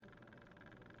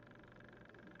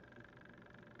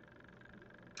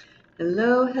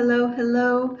Hello, hello,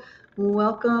 hello.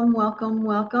 Welcome, welcome,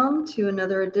 welcome to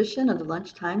another edition of the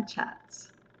Lunchtime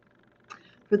Chats.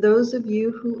 For those of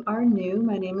you who are new,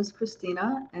 my name is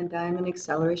Christina and I'm an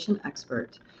acceleration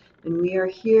expert. And we are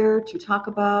here to talk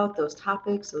about those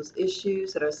topics, those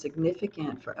issues that are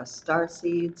significant for us star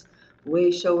seeds, way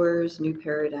showers, new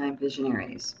paradigm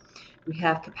visionaries. We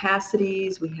have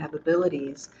capacities, we have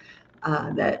abilities,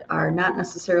 that are not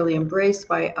necessarily embraced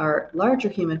by our larger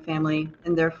human family,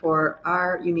 and therefore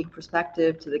our unique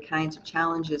perspective to the kinds of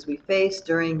challenges we face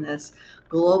during this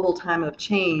global time of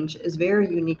change is very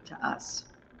unique to us.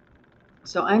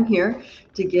 So I'm here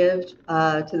to give,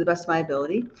 to the best of my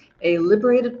ability, a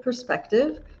liberated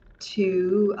perspective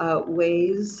to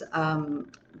ways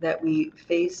that we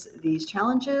face these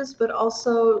challenges, but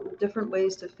also different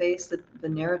ways to face the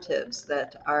narratives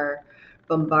that are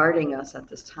bombarding us at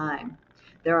this time.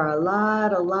 There are a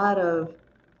lot of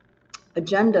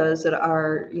agendas that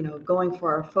are, going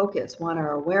for our focus, want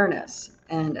our awareness.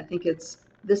 And I think it's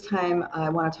this time I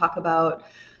want to talk about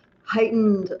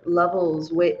heightened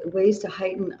levels, ways to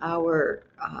heighten our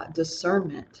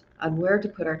discernment on where to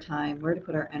put our time, where to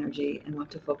put our energy, and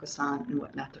what to focus on and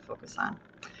what not to focus on.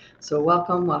 So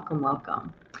welcome, welcome,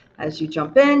 welcome. As you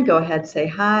jump in, go ahead, say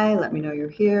hi, let me know you're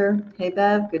here. Hey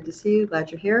Bev, good to see you, glad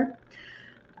you're here.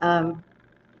 Um,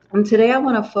 and today I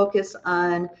want to focus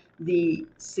on the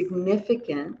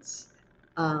significance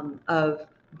of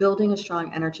building a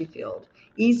strong energy field.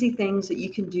 Easy things that you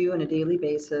can do on a daily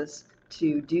basis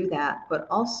to do that, but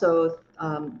also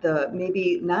the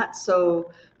maybe not so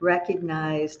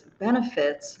recognized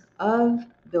benefits of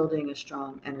building a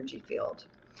strong energy field.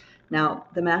 Now,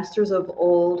 the masters of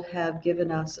old have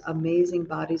given us amazing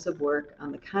bodies of work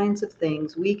on the kinds of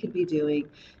things we could be doing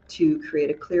to create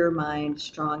a clear mind,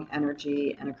 strong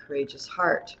energy, and a courageous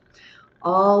heart.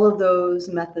 All of those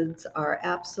methods are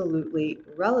absolutely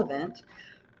relevant,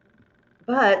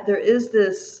 but there is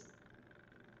this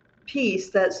piece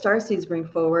that starseeds bring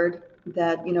forward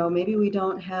that, maybe we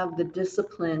don't have the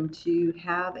discipline to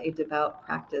have a devout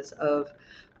practice of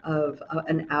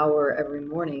an hour every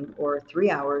morning or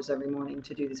 3 hours every morning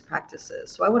to do these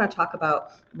practices. So I want to talk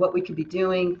about what we could be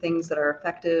doing, things that are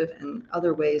effective, and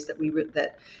other ways that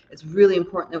that it's really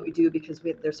important that we do, because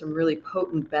there's some really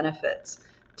potent benefits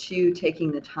to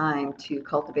taking the time to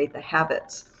cultivate the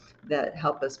habits that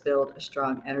help us build a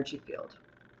strong energy field.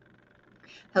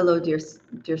 Hello, dear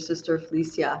sister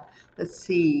Felicia. Let's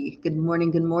see. Good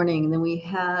morning. Good morning. And then we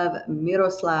have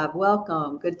Miroslav.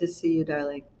 Welcome. Good to see you,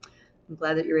 darling. I'm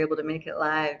glad that you're able to make it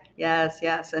live. Yes,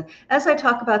 yes. And as I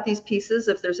talk about these pieces,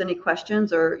 if there's any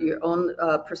questions or your own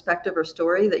perspective or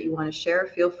story that you want to share,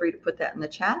 feel free to put that in the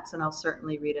chats and I'll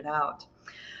certainly read it out.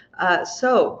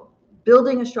 So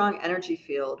building a strong energy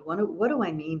field, what do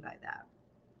I mean by that?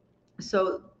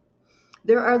 So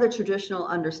there are the traditional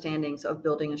understandings of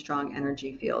building a strong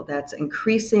energy field. That's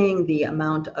increasing the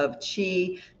amount of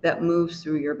chi that moves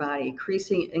through your body,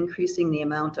 increasing the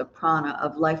amount of prana,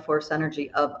 of life force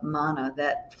energy, of mana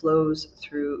that flows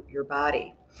through your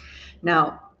body.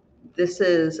 Now, this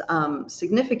is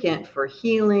significant for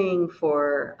healing,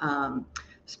 for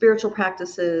spiritual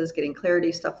practices, getting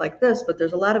clarity, stuff like this, but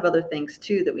there's a lot of other things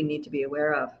too that we need to be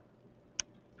aware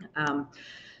of.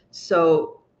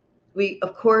 So we,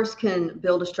 of course, can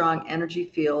build a strong energy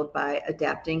field by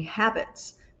adapting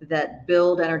habits that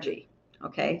build energy.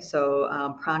 Okay, so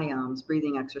pranayams,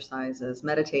 breathing exercises,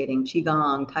 meditating,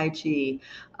 qigong, tai chi,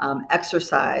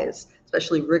 exercise,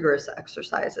 especially rigorous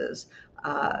exercises,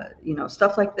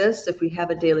 stuff like this. If we have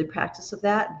a daily practice of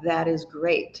that, that is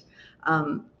great.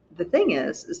 The thing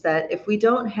is that if we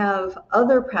don't have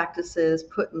other practices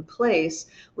put in place,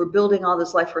 we're building all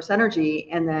this life force energy,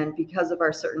 and then because of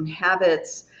our certain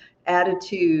habits,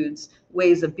 attitudes,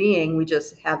 ways of being, we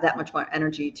just have that much more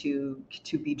energy to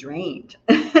be drained.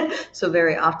 So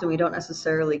very often we don't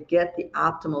necessarily get the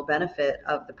optimal benefit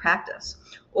of the practice,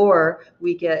 or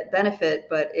we get benefit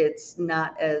but it's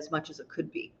not as much as it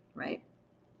could be, right?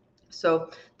 So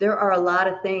there are a lot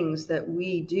of things that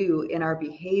we do in our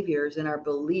behaviors, in our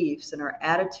beliefs, in our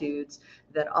attitudes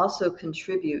that also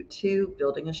contribute to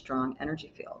building a strong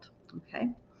energy field. Okay.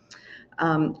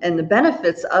 And the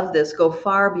benefits of this go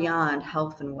far beyond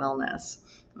health and wellness.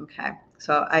 Okay.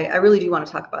 So I really do want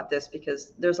to talk about this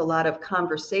because there's a lot of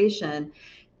conversation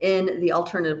in the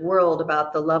alternative world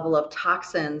about the level of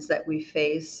toxins that we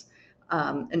face,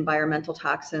 environmental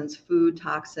toxins, food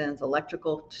toxins,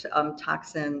 electrical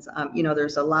toxins.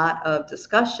 There's a lot of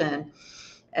discussion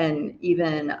and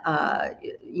even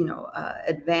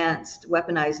advanced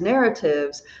weaponized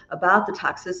narratives about the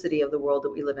toxicity of the world that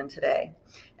we live in today.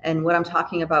 And what I'm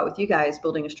talking about with you guys,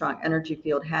 building a strong energy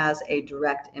field, has a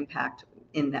direct impact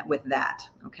in that with that.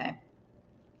 Okay.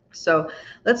 So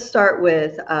let's start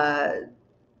with,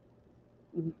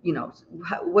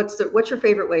 what's your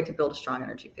favorite way to build a strong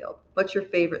energy field? What's your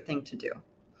favorite thing to do?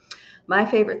 My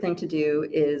favorite thing to do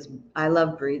is I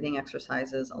love breathing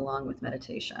exercises along with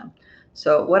meditation.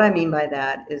 So what I mean by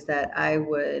that is that I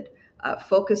would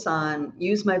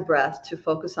use my breath to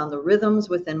focus on the rhythms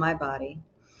within my body,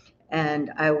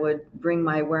 and I would bring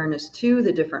my awareness to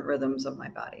the different rhythms of my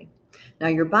body. Now,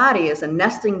 your body is a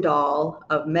nesting doll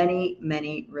of many,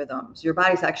 many rhythms. Your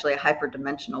body is actually a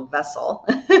hyperdimensional vessel,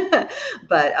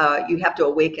 but you have to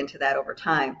awaken to that over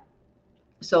time.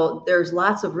 So there's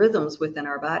lots of rhythms within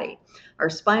our body. Our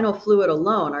spinal fluid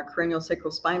alone, our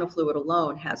craniosacral spinal fluid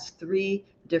alone, has 3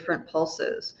 different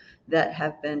pulses that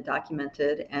have been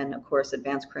documented. And of course,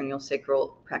 advanced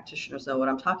craniosacral practitioners know what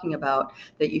I'm talking about,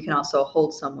 that you can also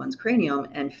hold someone's cranium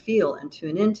and feel and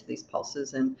tune into these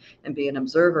pulses and be an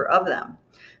observer of them.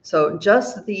 So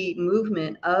just the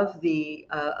movement of the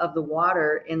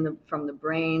water from the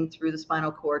brain through the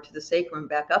spinal cord to the sacrum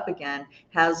back up again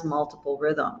has multiple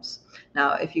rhythms.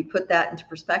 Now, if you put that into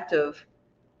perspective,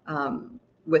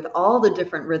 with all the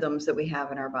different rhythms that we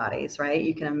have in our bodies, right?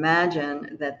 You can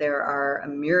imagine that there are a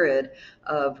myriad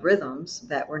of rhythms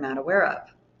that we're not aware of.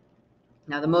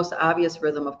 Now, the most obvious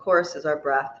rhythm, of course, is our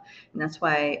breath, and that's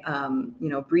why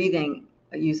breathing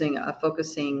using a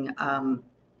focusing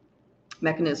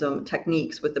mechanism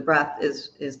techniques with the breath is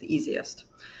the easiest.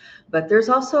 But there's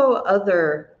also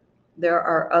other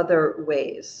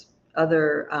ways,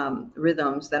 other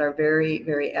rhythms that are very,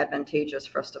 very advantageous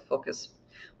for us to focus.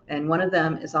 And one of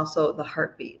them is also the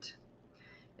heartbeat.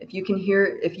 If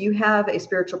you have a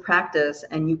spiritual practice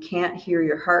and you can't hear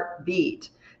your heartbeat,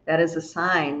 that is a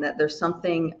sign that there's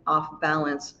something off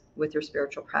balance with your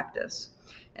spiritual practice.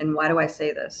 And why do I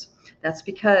say this? That's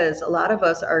because a lot of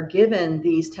us are given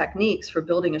these techniques for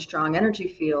building a strong energy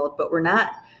field, but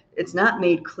it's not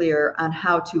made clear on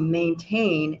how to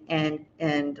maintain and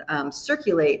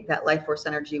circulate that life force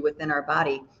energy within our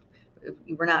body.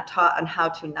 We're not taught on how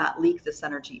to not leak this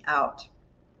energy out.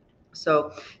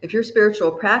 So if your spiritual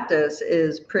practice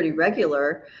is pretty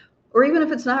regular, or even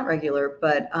if it's not regular,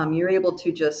 but you're able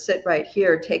to just sit right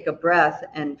here, take a breath,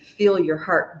 and feel your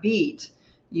heart beat,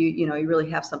 you really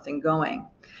have something going.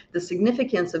 The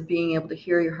significance of being able to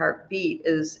hear your heartbeat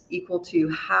is equal to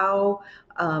how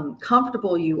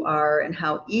comfortable you are and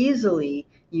how easily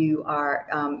you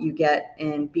get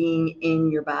in being in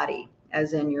your body,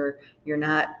 as in you're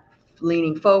not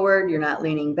leaning forward, you're not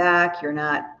leaning back, you're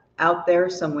not out there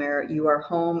somewhere, you are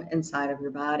home inside of your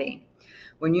body.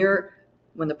 When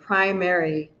the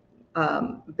primary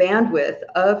bandwidth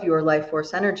of your life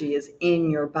force energy is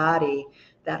in your body,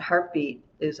 that heartbeat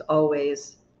is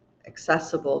always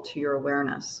accessible to your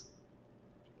awareness.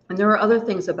 And there are other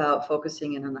things about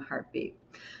focusing in on the heartbeat.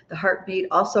 The heartbeat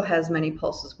also has many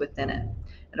pulses within it.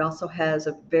 It also has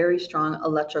a very strong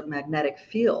electromagnetic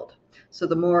field. So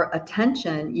the more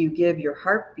attention you give your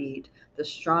heartbeat, the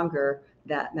stronger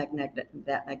that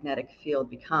magnetic field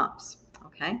becomes.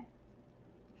 Okay?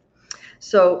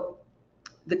 So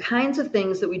the kinds of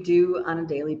things that we do on a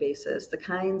daily basis,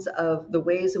 the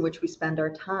ways in which we spend our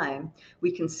time,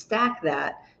 we can stack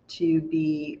that to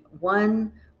be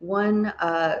one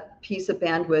piece of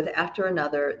bandwidth after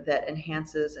another that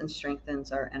enhances and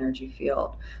strengthens our energy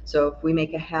field. So if we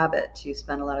make a habit to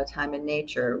spend a lot of time in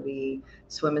nature, we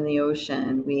swim in the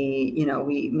ocean,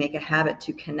 we make a habit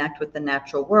to connect with the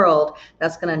natural world,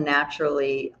 that's going to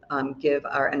naturally give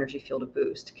our energy field a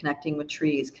boost. Connecting with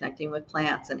trees, connecting with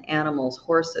plants and animals,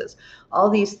 horses, all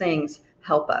these things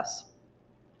help us.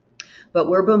 But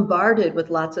we're bombarded with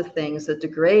lots of things that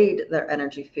degrade their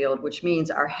energy field, which means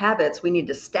our habits, we need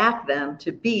to stack them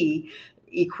to be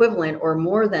equivalent or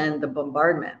more than the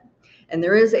bombardment. And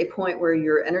there is a point where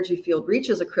your energy field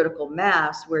reaches a critical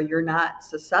mass where you're not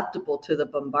susceptible to the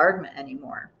bombardment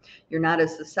anymore. You're not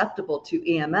as susceptible to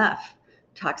EMF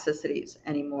toxicities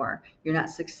anymore. You're not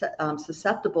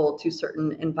susceptible to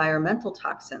certain environmental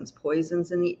toxins,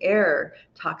 poisons in the air,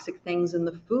 toxic things in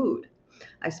the food.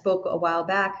 I spoke a while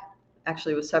back,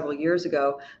 actually it was several years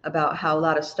ago, about how a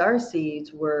lot of star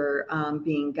seeds were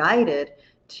being guided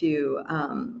to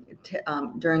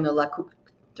during the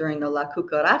La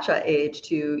Cucaracha age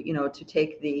to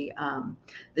take the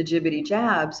jibbity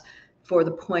jabs for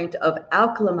the point of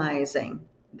alchemizing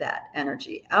that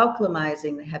energy,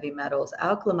 alchemizing the heavy metals,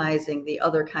 alchemizing the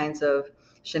other kinds of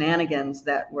shenanigans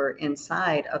that were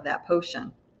inside of that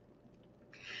potion.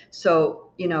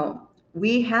 So,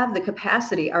 we have the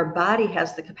capacity, our body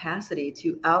has the capacity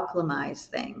to alchemize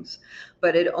things,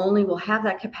 but it only will have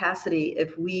that capacity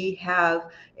if we have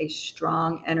a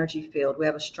strong energy field, we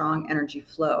have a strong energy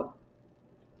flow.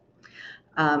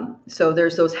 So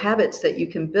there's those habits that you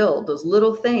can build, those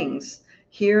little things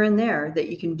here and there that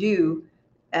you can do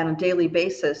on a daily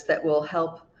basis that will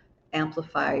help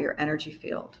amplify your energy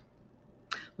field.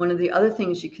 One of the other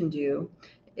things you can do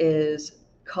is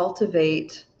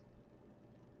cultivate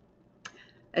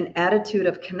an attitude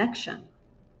of connection.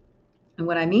 And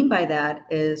what I mean by that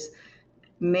is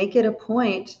make it a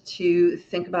point to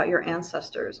think about your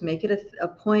ancestors. Make it a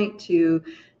point to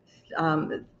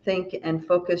think and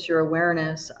focus your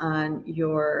awareness on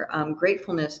your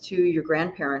gratefulness to your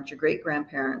grandparents, your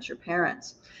great-grandparents, your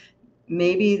parents.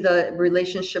 Maybe the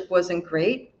relationship wasn't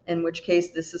great, in which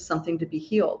case this is something to be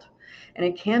healed. And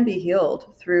it can be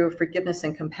healed through forgiveness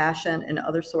and compassion and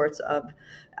other sorts of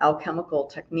alchemical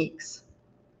techniques.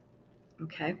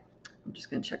 Okay. I'm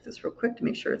just going to check this real quick to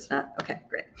make sure it's not. Okay,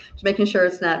 great. Just making sure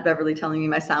it's not Beverly telling me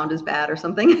my sound is bad or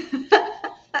something.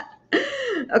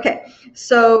 Okay,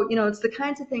 so, it's the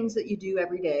kinds of things that you do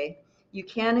every day. You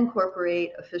can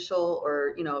incorporate official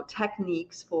or,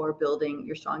 techniques for building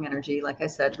your strong energy. Like I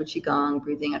said, with Qigong,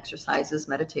 breathing exercises,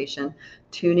 meditation,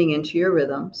 tuning into your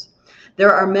rhythms.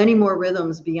 There are many more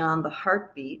rhythms beyond the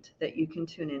heartbeat that you can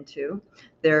tune into.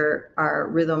 There are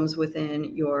rhythms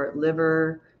within your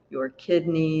liver, your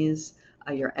kidneys,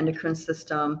 your endocrine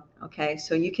system. Okay,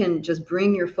 so you can just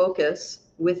bring your focus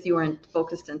with your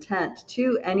focused intent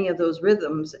to any of those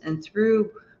rhythms, and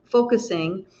through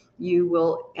focusing, you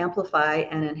will amplify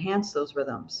and enhance those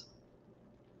rhythms.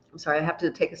 I'm sorry, I have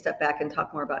to take a step back and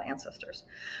talk more about ancestors.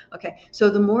 Okay, so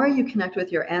the more you connect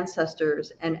with your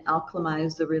ancestors and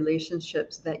alchemize the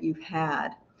relationships that you've had,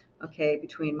 okay,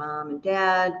 between mom and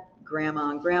dad, grandma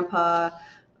and grandpa,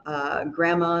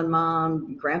 grandma and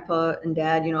mom, grandpa and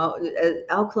dad,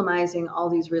 alchemizing all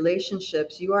these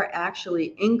relationships, you are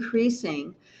actually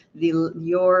increasing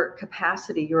your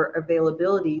capacity, your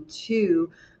availability to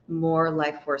more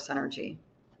life force energy.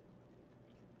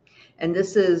 And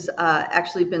this has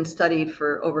actually been studied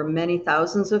for over many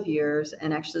thousands of years.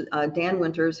 And actually, Dan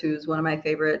Winters, who's one of my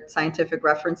favorite scientific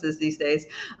references these days,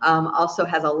 also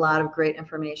has a lot of great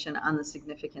information on the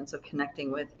significance of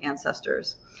connecting with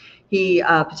ancestors. He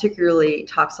particularly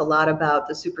talks a lot about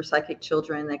the super psychic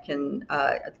children that can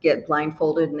get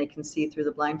blindfolded and they can see through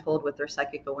the blindfold with their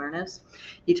psychic awareness.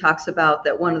 He talks about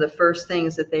that one of the first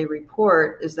things that they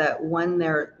report is that when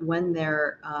their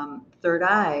third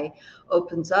eye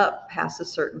opens up past a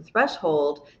certain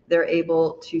threshold, they're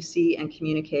able to see and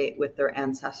communicate with their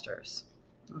ancestors.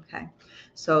 Okay,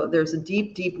 so there's a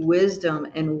deep, deep wisdom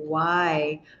in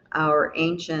why our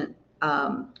ancient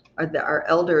our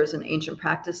elders and ancient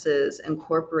practices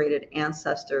incorporated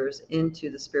ancestors into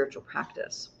the spiritual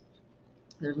practice.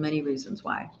 There's many reasons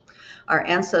why. Our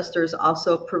ancestors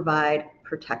also provide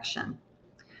protection.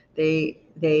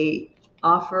 They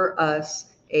offer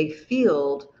us a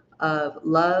field of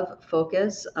love,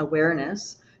 focus,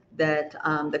 awareness that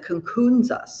cocoons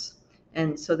us.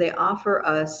 And so they offer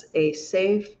us a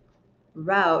safe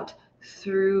route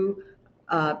through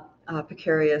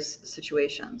precarious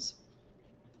situations.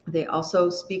 They also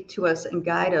speak to us and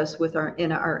guide us with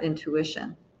our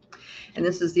intuition. And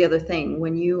this is the other thing.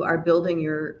 When you are building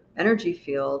your energy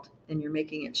field and you're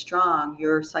making it strong,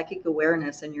 your psychic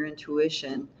awareness and your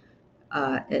intuition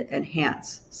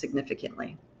enhance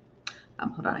significantly.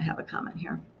 Hold on, I have a comment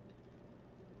here.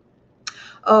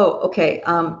 Oh, okay.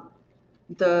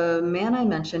 The man I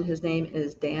mentioned, his name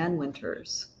is Dan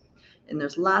Winters. And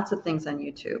there's lots of things on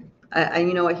YouTube.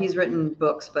 You know what? He's written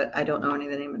books, but I don't know any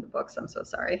of the name of the books. I'm so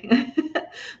sorry.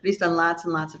 But he's done lots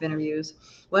and lots of interviews.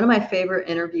 One of my favorite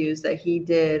interviews that he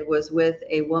did was with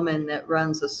a woman that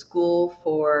runs a school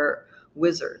for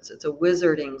wizards. It's a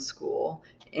wizarding school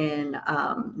in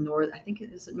I think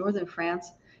it is northern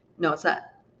France. No, it's not.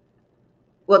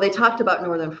 Well, they talked about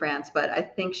northern France, but I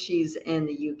think she's in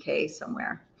the UK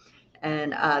somewhere.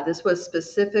 And this was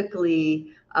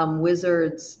specifically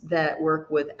wizards that work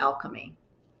with alchemy.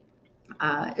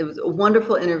 It was a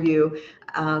wonderful interview.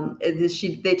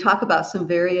 They talk about some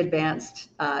very advanced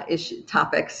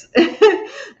topics,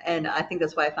 and I think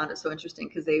that's why I found it so interesting,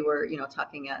 because they were,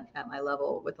 talking at my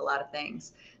level with a lot of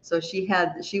things. So she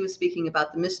was speaking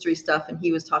about the mystery stuff, and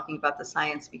he was talking about the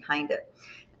science behind it.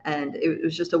 And it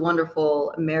was just a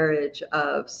wonderful marriage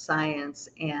of science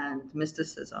and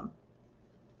mysticism.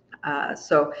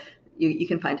 So you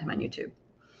can find him on YouTube.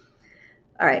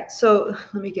 All right, so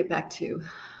let me get back to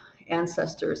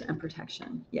ancestors and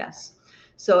protection. Yes.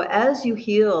 So as you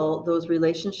heal those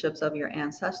relationships of your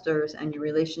ancestors and your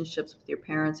relationships with your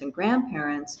parents and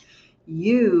grandparents,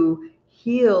 you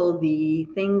heal the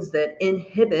things that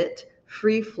inhibit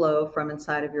free flow from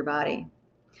inside of your body.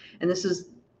 And this is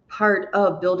part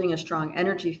of building a strong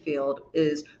energy field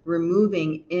is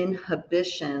removing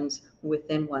inhibitions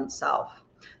within oneself.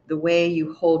 The way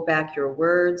you hold back your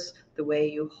words, the way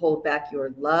you hold back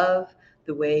your love,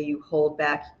 the way you hold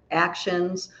back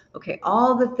actions, okay,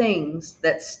 all the things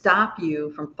that stop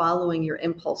you from following your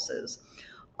impulses.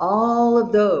 All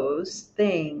of those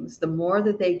things, the more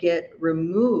that they get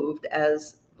removed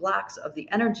as blocks of the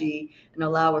energy and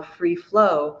allow a free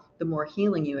flow, the more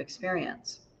healing you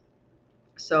experience.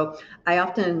 So I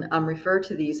often refer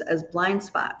to these as blind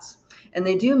spots, and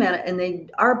they do matter, and they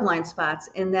are blind spots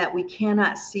in that we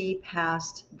cannot see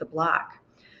past the block.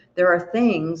 There are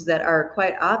things that are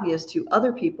quite obvious to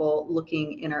other people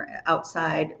looking in our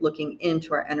outside, looking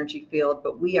into our energy field,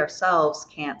 but we ourselves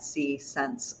can't see,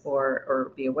 sense,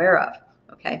 or be aware of.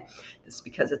 Okay, this is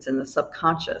because it's in the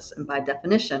subconscious, and by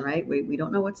definition, right, we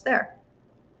don't know what's there.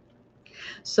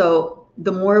 So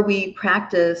the more we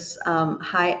practice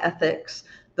high ethics,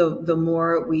 the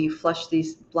more we flush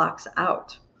these blocks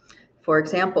out. For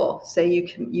example, say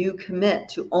you commit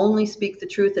to only speak the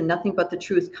truth and nothing but the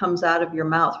truth comes out of your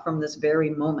mouth from this very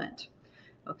moment.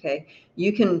 Okay,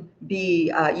 you can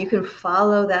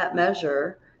follow that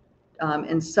measure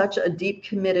in such a deep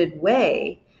committed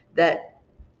way that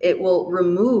it will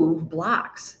remove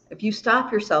blocks. If you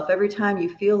stop yourself every time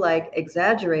you feel like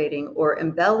exaggerating or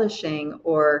embellishing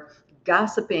or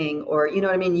gossiping or, you know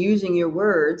what I mean, using your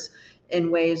words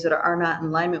in ways that are not in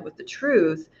alignment with the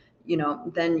truth,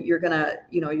 then you're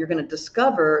gonna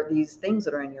discover these things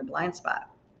that are in your blind spot.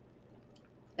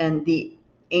 And the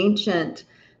ancient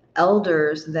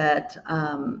elders that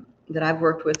I've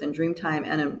worked with in Dreamtime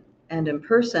and in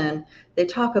person, they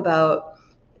talk about,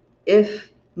 if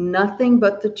nothing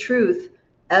but the truth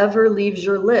ever leaves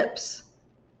your lips,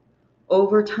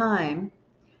 over time,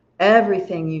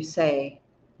 everything you say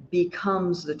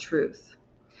becomes the truth.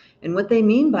 And what they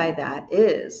mean by that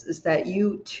is that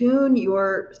you tune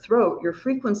your throat, your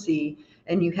frequency,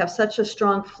 and you have such a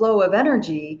strong flow of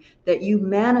energy that you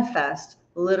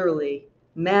literally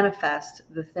manifest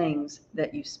the things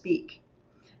that you speak.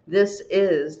 This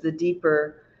is the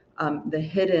deeper, the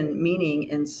hidden meaning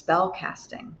in spell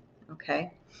casting.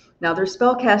 Okay. Now there's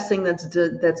spell casting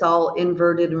that's all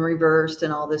inverted and reversed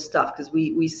and all this stuff, because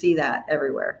we see that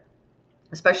everywhere,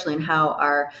 especially in how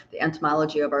the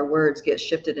etymology of our words get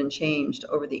shifted and changed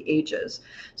over the ages.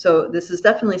 So this is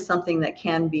definitely something that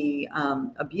can be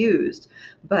abused.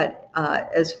 But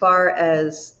as far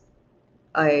as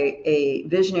a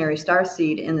visionary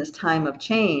starseed in this time of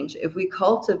change, if we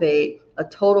cultivate a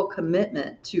total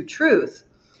commitment to truth,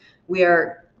 we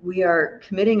are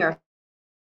committing our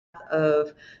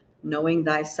of knowing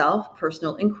thyself,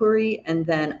 personal inquiry, and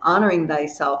then honoring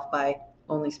thyself by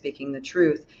only speaking the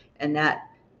truth. And that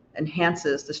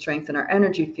enhances the strength in our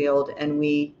energy field, and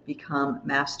we become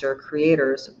master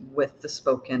creators with the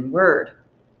spoken word.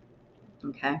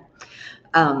 Okay.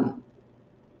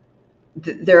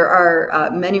 There are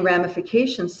many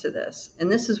ramifications to this,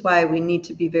 and this is why we need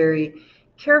to be very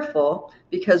careful,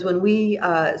 because when we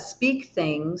speak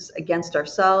things against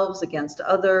ourselves, against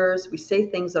others, we say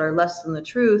things that are less than the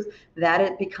truth, that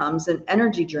it becomes an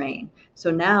energy drain.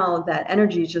 So now that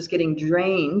energy is just getting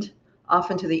drained off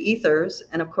into the ethers,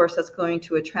 and of course that's going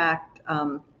to attract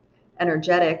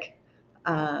energetic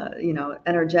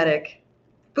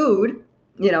food,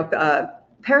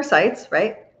 parasites,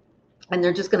 right? And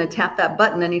they're just going to tap that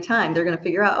button anytime. They're going to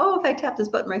figure out, oh, if I tap this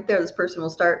button right there, this person will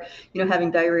start,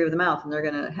 having diarrhea of the mouth, and they're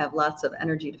going to have lots of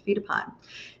energy to feed upon.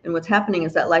 And what's happening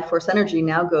is that life force energy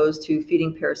now goes to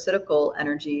feeding parasitical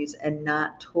energies and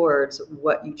not towards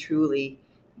what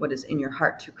is in your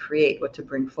heart to create, what to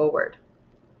bring forward.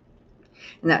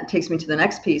 And that takes me to the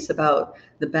next piece about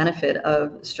the benefit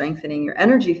of strengthening your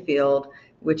energy field,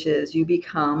 which is you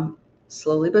become,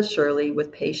 slowly but surely,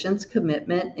 with patience,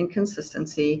 commitment, and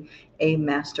consistency, a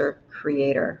master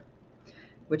creator,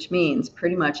 which means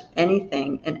pretty much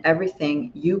anything and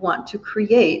everything you want to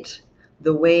create,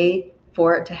 the way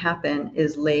for it to happen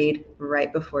is laid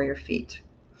right before your feet.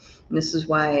 And this is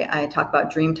why I talk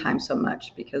about Dreamtime so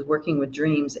much, because working with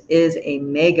dreams is a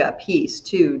mega piece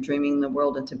to dreaming the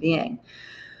world into being.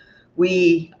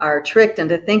 We are tricked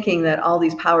into thinking that all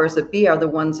these powers that be are the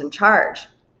ones in charge,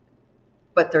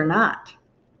 but they're not.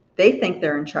 They think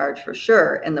they're in charge for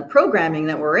sure. And the programming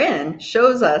that we're in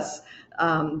shows us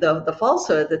the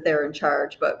falsehood that they're in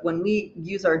charge. But when we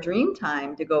use our dream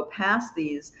time to go past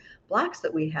these blocks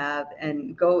that we have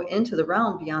and go into the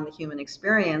realm beyond the human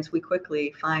experience, we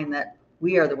quickly find that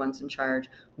we are the ones in charge.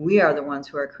 We are the ones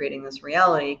who are creating this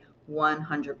reality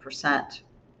 100%.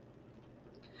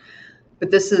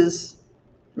 But this is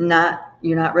not,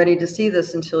 you're not ready to see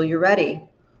this until you're ready.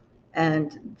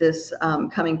 And this,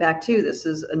 coming back to, this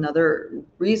is another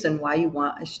reason why you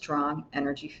want a strong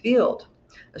energy field.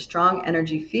 A strong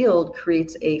energy field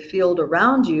creates a field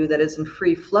around you that is in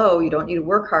free flow. You don't need to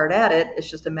work hard at it. It's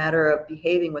just a matter of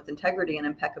behaving with integrity and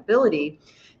impeccability.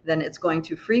 Then it's going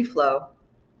to free flow.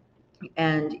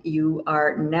 And you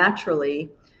are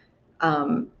naturally,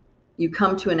 you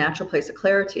come to a natural place of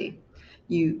clarity.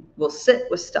 You will sit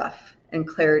with stuff and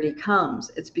clarity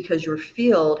comes. It's because your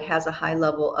field has a high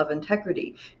level of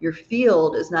integrity. Your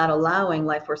field is not allowing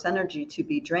life force energy to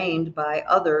be drained by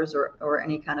others or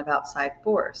any kind of outside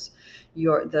force.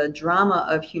 The drama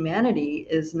of humanity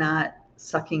is not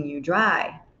sucking you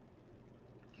dry.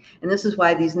 And this is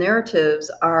why these narratives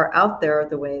are out there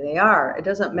the way they are. It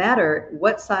doesn't matter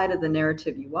what side of the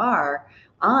narrative you are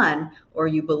on or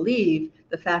you believe.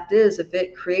 The fact is, if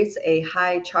it creates a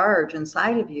high charge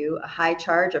inside of you, a high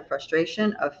charge of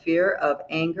frustration, of fear, of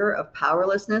anger, of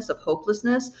powerlessness, of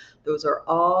hopelessness, those are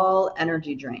all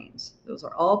energy drains. Those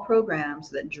are all programs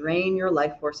that drain your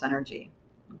life force energy.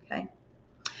 Okay.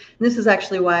 And this is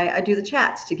actually why I do the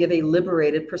chats, to give a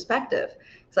liberated perspective.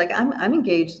 It's like I'm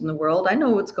engaged in the world. I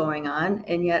know what's going on,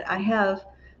 and yet I have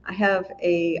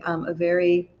a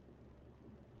very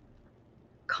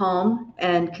calm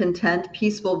and content,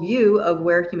 peaceful view of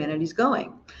where humanity's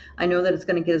going. I know that it's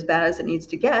going to get as bad as it needs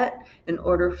to get in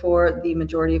order for the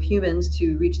majority of humans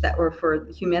to reach that, or for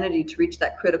humanity to reach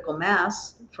that critical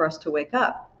mass for us to wake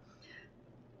up.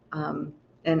 And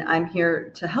I'm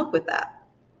here to help with that.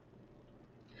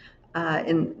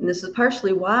 And this is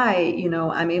partially why,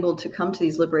 I'm able to come to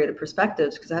these liberated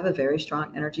perspectives, because I have a very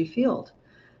strong energy field.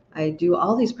 I do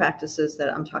all these practices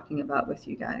that I'm talking about with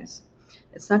you guys.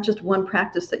 It's not just one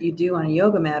practice that you do on a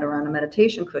yoga mat or on a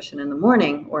meditation cushion in the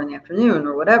morning or in the afternoon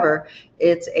or whatever.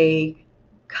 It's a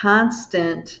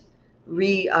constant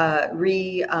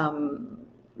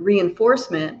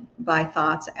reinforcement by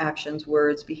thoughts, actions,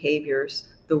 words, behaviors,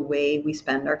 the way we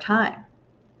spend our time.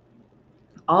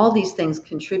 All these things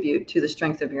contribute to the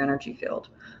strength of your energy field,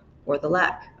 or the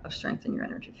lack of strength in your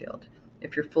energy field.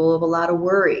 If you're full of a lot of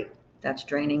worry, that's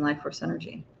draining life force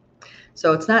energy.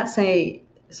 So I'm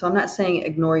not saying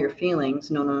ignore your feelings.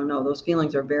 No. Those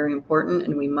feelings are very important,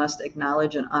 and we must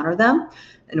acknowledge and honor them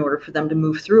in order for them to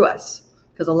move through us.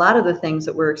 Because a lot of the things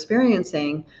that we're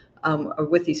experiencing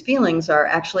with these feelings are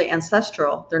actually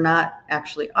ancestral. They're not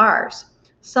actually ours.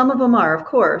 Some of them are, of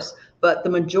course, but the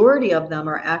majority of them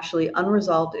are actually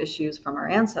unresolved issues from our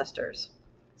ancestors.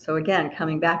 So again,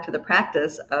 coming back to the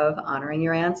practice of honoring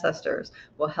your ancestors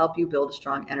will help you build a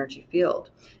strong energy field.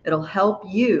 It'll help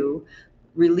you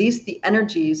release the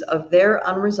energies of their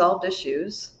unresolved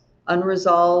issues,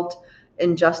 unresolved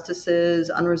injustices,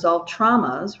 unresolved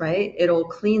traumas, right? It'll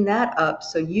clean that up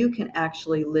so you can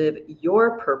actually live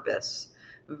your purpose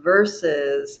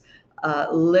versus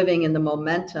living in the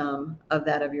momentum of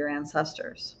that of your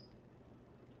ancestors.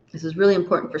 This is really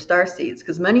important for star seeds,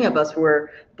 because many of us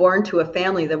were born to a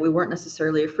family that we weren't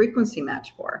necessarily a frequency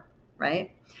match for,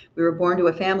 right? We were born to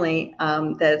a family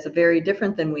that is very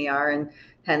different than we are, and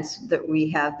hence that we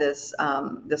have this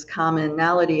this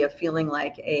commonality of feeling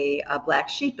like a black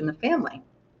sheep in the family.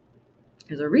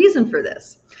 There's a reason for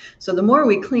this. So the more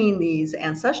we clean these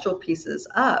ancestral pieces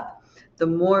up, the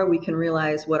more we can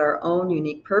realize what our own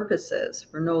unique purpose is.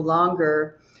 We're no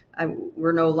longer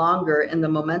in the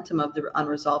momentum of the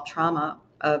unresolved trauma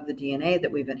of the DNA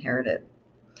that we've inherited.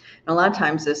 And a lot of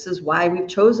times this is why we've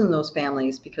chosen those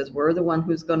families, because we're the one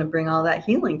who's going to bring all that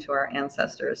healing to our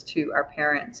ancestors, to our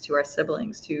parents, to our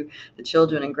siblings, to the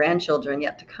children and grandchildren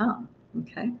yet to come.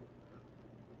 Okay.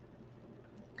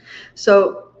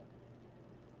 So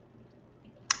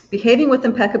behaving with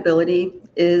impeccability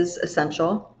is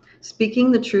essential.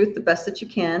 Speaking the truth the best that you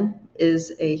can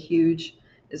is a huge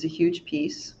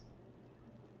piece.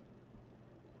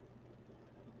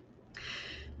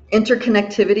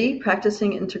 Interconnectivity,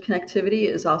 practicing interconnectivity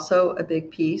is also a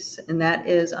big piece, and that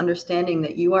is understanding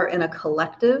that you are in a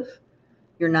collective,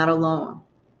 you're not alone.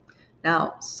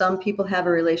 Now, some people have a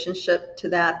relationship to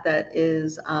that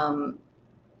is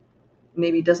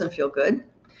maybe doesn't feel good,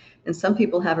 and some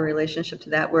people have a relationship to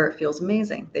that where it feels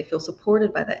amazing. They feel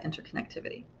supported by that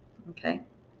interconnectivity, okay?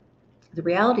 The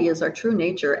reality is, our true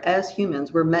nature as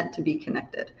humans, we're meant to be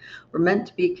connected. We're meant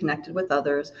to be connected with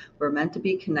others. We're meant to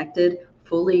be connected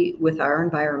fully with our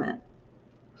environment.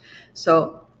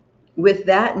 So with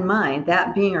that in mind,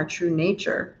 that being our true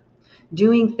nature,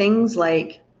 doing things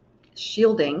like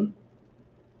shielding,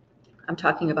 I'm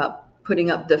talking about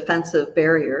putting up defensive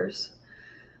barriers,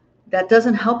 that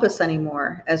doesn't help us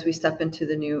anymore as we step into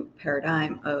the new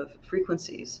paradigm of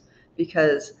frequencies,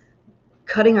 because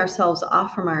cutting ourselves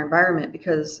off from our environment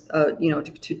because,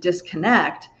 to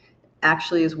disconnect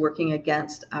actually is working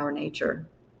against our nature,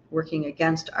 working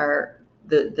against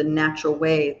the natural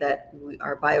way that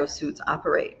our biosuits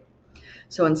operate.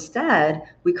 So instead,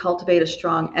 we cultivate a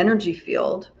strong energy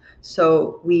field.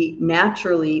 So we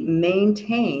naturally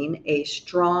maintain a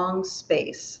strong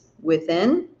space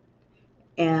within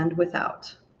and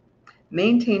without.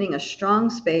 Maintaining a strong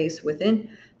space within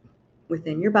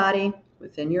your body,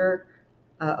 within your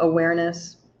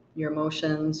awareness, your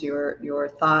emotions, your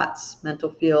thoughts, mental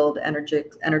field,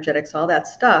 energetics, all that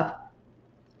stuff.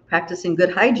 Practicing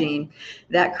good hygiene,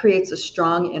 that creates a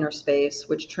strong inner space,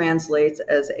 which translates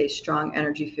as a strong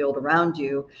energy field around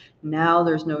you. Now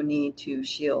there's no need to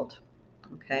shield.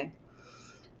 Okay.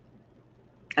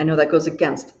 I know that goes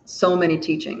against so many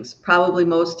teachings. Probably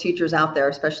most teachers out there,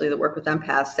 especially that work with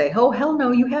empaths, say, oh, hell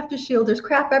no, you have to shield. There's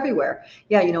crap everywhere.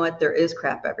 Yeah, you know what? There is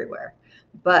crap everywhere.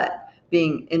 But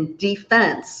being in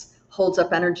defense holds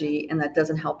up energy, and that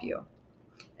doesn't help you.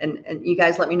 And you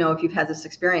guys let me know if you've had this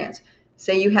experience.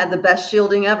 Say you had the best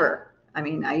shielding ever. I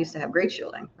mean, I used to have great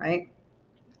shielding, right?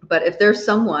 But if there's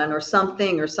someone or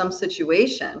something or some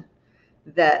situation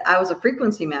that I was a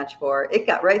frequency match for, it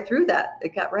got right through that.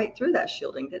 It got right through that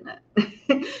shielding, didn't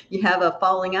it? You have a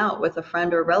falling out with a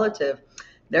friend or relative.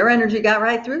 Their energy got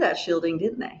right through that shielding,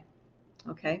 didn't they?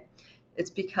 Okay. It's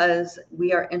because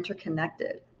we are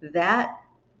interconnected. That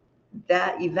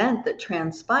event that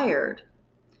transpired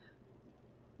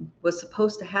was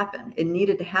supposed to happen. It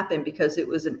needed to happen because it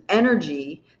was an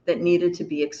energy that needed to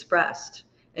be expressed.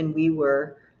 And we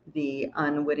were the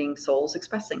unwitting souls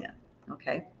expressing it.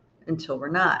 Okay. Until we're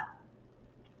not.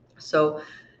 So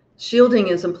shielding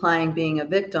is implying being a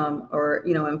victim, or,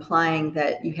 implying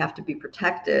that you have to be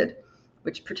protected,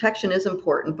 which protection is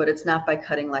important, but it's not by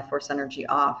cutting life force energy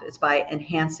off. It's by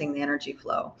enhancing the energy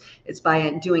flow. It's by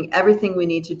doing everything we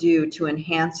need to do to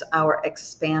enhance our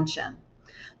expansion.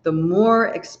 The more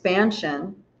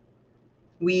expansion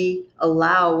we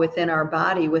allow within our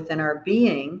body, within our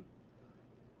being,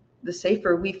 the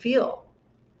safer we feel.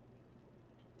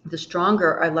 The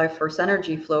stronger our life force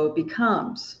energy flow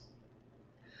becomes.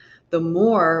 The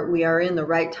more we are in the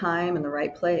right time and the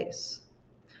right place.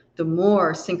 The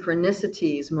more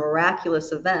synchronicities,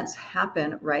 miraculous events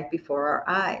happen right before our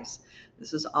eyes.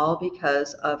 This is all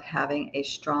because of having a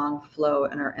strong flow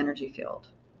in our energy field.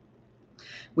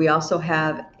 We also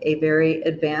have a very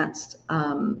advanced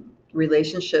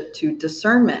relationship to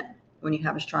discernment when you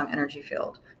have a strong energy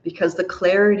field, because the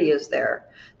clarity is there.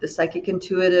 The psychic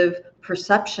intuitive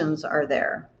perceptions are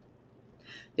there.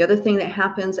 The other thing that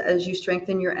happens as you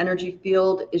strengthen your energy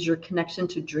field is your connection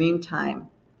to dream time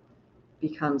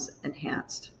becomes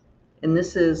enhanced. And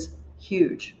this is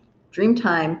huge. Dream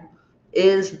time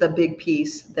is the big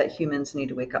piece that humans need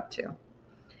to wake up to.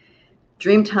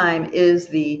 Dream time is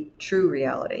the true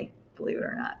reality, believe it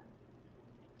or not.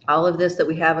 All of this that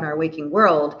we have in our waking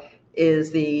world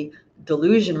is the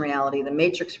delusion reality, the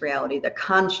matrix reality, the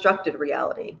constructed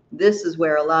reality. This is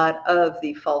where a lot of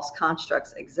the false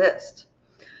constructs exist.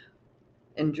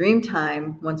 In dream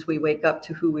time, once we wake up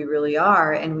to who we really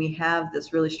are and we have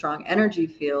this really strong energy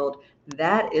field,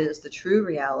 that is the true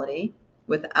reality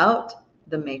without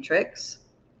the matrix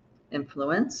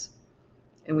influence.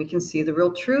 And we can see the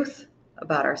real truth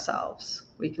about ourselves.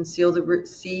 We can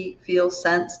see, feel,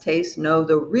 sense, taste, know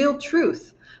the real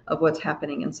truth of what's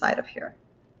happening inside of here.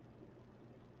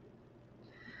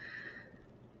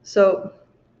 So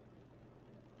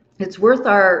it's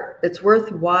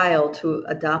worthwhile to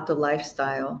adopt a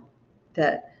lifestyle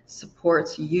that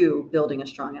supports you building a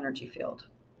strong energy field.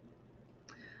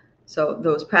 So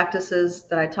those practices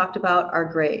that I talked about are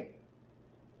great.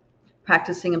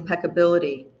 Practicing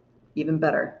impeccability, even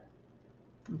better.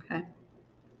 Okay.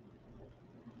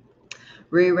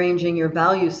 Rearranging your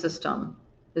value system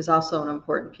is also an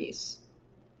important piece.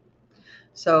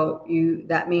 So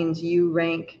that means you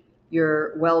rank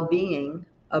your well-being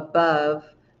above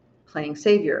playing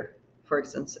savior, for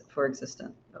existence.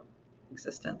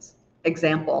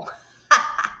 Example.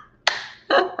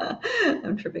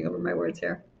 I'm tripping over my words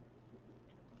here.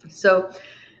 So,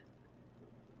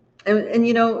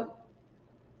 and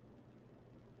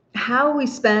how we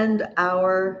spend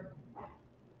our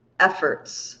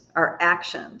efforts, our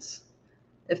actions,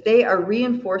 if they are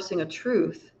reinforcing a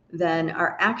truth, then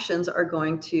our actions are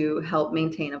going to help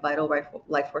maintain a vital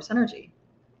life force energy.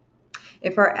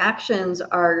 If our actions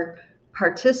are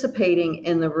participating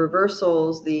in the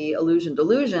reversals, the illusion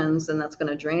delusions, then that's going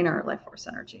to drain our life force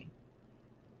energy.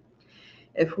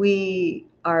 If we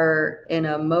are in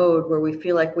a mode where we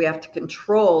feel like we have to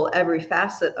control every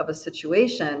facet of a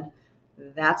situation,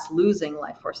 that's losing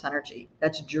life force energy.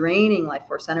 That's draining life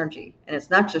force energy. And it's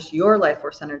not just your life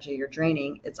force energy you're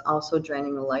draining, it's also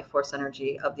draining the life force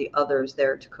energy of the others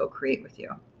there to co-create with you.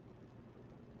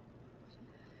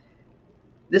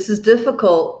 This is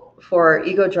difficult for our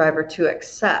ego driver to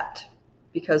accept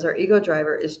because our ego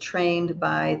driver is trained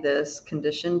by this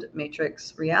conditioned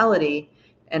matrix reality,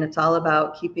 and it's all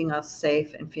about keeping us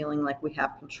safe and feeling like we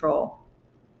have control.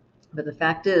 But the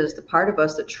fact is, the part of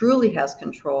us that truly has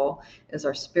control is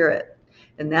our spirit.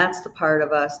 And that's the part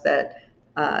of us that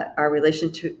our relation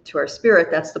to our spirit,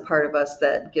 that's the part of us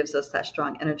that gives us that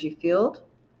strong energy field.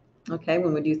 Okay,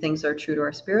 when we do things that are true to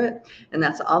our spirit. And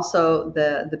that's also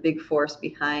the big force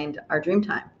behind our dream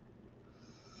time.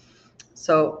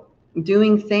 So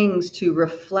doing things to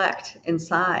reflect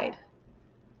inside,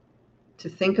 to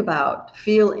think about,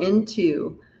 feel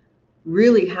into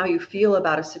really how you feel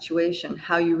about a situation,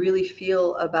 how you really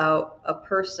feel about a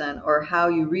person, or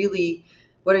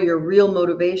what are your real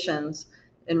motivations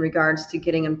in regards to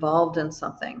getting involved in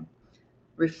something.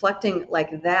 Reflecting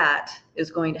like that is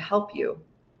going to help you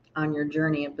on your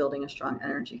journey of building a strong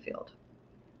energy field.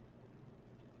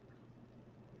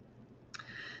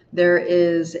 There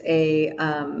is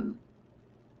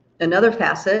another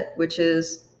facet, which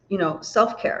is,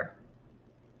 self-care,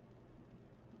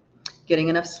 getting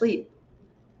enough sleep,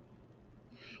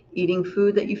 eating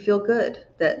food that you feel good,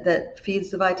 that feeds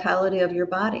the vitality of your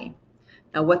body.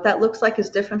 Now, what that looks like is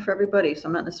different for everybody. So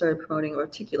I'm not necessarily promoting a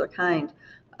particular kind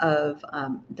of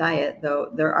diet,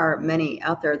 though there are many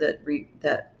out there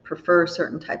that prefer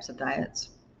certain types of diets.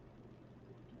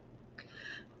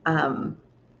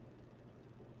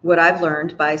 What I've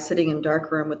learned by sitting in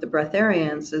dark room with the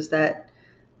breatharians is that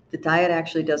the diet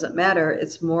actually doesn't matter.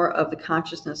 It's more of the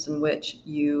consciousness in which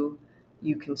you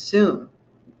consume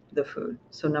the food.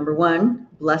 So number one,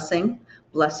 blessing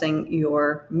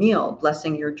your meal,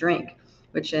 blessing your drink,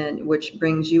 which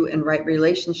brings you in right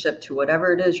relationship to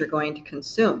whatever it is you're going to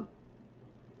consume.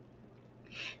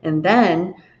 And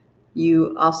then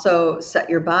you also set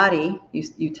your body,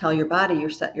 you tell your body, you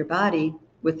set your body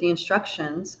with the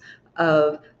instructions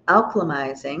of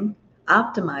alchemizing,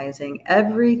 optimizing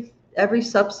every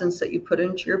substance that you put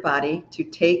into your body to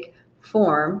take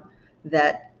form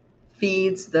that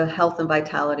feeds the health and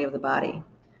vitality of the body.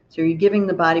 So you're giving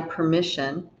the body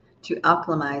permission to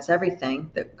alchemize everything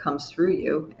that comes through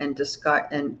you and discard,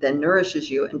 and then nourishes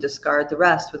you, and discard the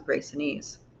rest with grace and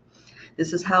ease.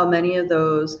 This is how many of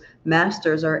those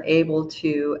masters are able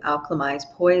to alchemize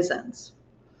poisons.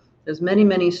 There's many,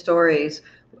 many stories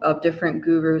of different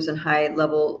gurus and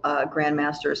high-level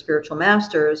grandmasters, spiritual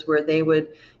masters, where they would,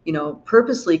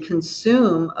 purposely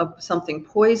consume something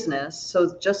poisonous, so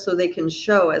they can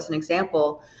show, as an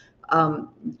example,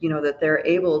 that they're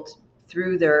able to,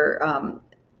 through their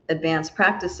advanced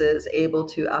practices, able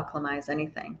to alchemize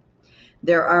anything.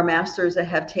 There are masters that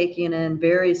have taken in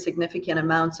very significant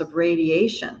amounts of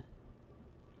radiation.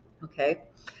 Okay,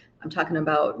 I'm talking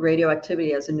about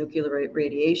radioactivity as a nuclear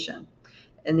radiation.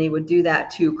 And they would do that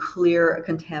to clear a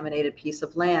contaminated piece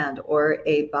of land or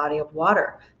a body of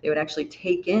water. They would actually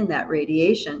take in that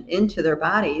radiation into their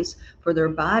bodies for their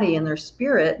body and their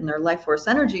spirit and their life force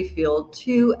energy field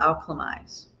to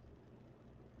alchemize.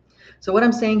 So what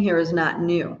I'm saying here is not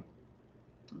new.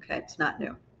 Okay, it's not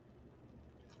new.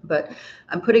 But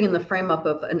I'm putting in the frame up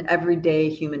of an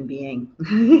everyday human being.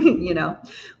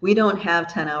 We don't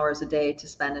have 10 hours a day to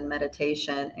spend in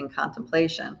meditation and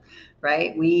contemplation,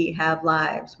 right? We have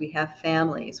lives, we have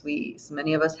families,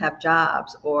 many of us have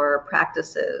jobs or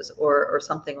practices or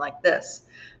something like this,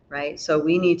 right? So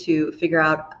we need to figure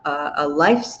out a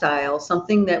lifestyle,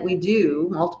 something that we do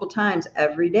multiple times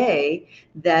every day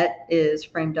that is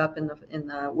framed up in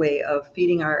the way of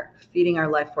feeding our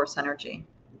life force energy,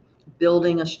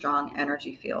 building a strong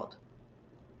energy field.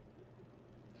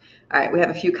 All right, we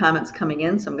have a few comments coming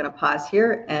in, so I'm going to pause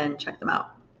here and check them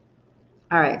out.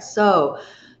 All right, so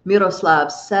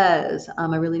Miroslav says,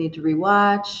 I really need to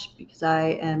rewatch because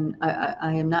I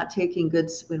am not taking good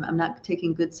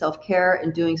self-care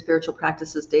and doing spiritual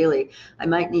practices daily. I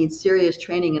might need serious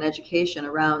training and education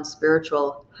around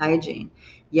spiritual hygiene.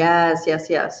 Yes.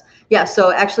 Yeah,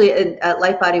 so actually at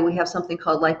Light Body, we have something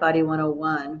called Light Body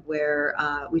 101, where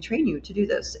we train you to do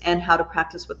this and how to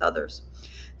practice with others.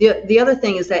 The other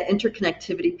thing is that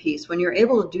interconnectivity piece. When you're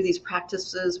able to do these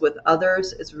practices with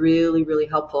others, it's really, really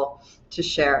helpful to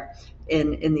share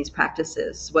in these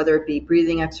practices, whether it be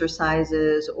breathing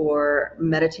exercises or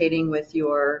meditating with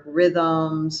your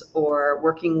rhythms or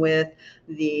working with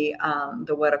the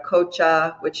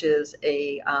Wetacocha, which is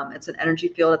it's an energy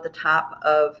field at the top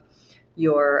of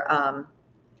your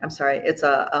I'm sorry, it's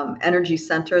a energy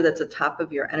center that's atop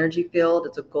of your energy field.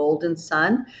 It's a golden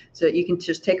sun. So you can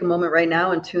just take a moment right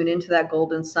now and tune into that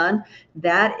golden sun.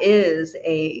 That is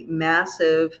a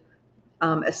massive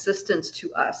assistance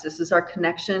to us. This is our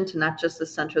connection to not just the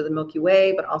center of the Milky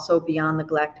Way, but also beyond the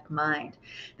galactic mind.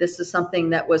 This is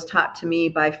something that was taught to me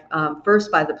by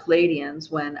first by the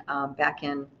Pleiadians when back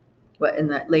in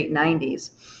the late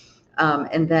 90s.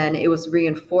 And then it was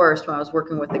reinforced when I was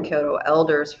working with the Kyoto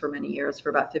elders for many years, for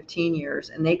about 15 years,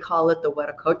 and they call it the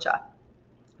Wiracocha.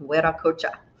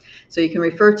 Wiracocha. So you can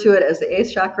refer to it as the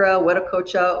 8th chakra,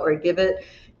 Wiracocha, or give it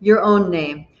your own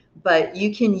name. But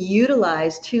you can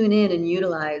tune in and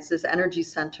utilize this energy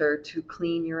center to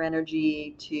clean your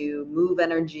energy, to move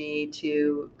energy,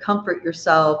 to comfort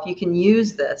yourself. You can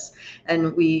use this.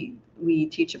 And we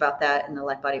teach about that in the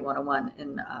Life Body 101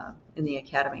 in the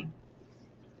Academy.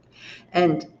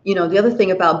 And, you know, the other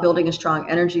thing about building a strong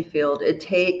energy field, it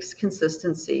takes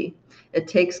consistency, it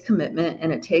takes commitment,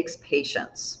 and it takes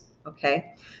patience.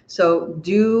 Okay. So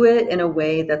do it in a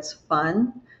way that's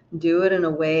fun, do it in a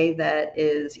way that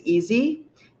is easy,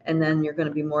 and then you're going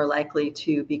to be more likely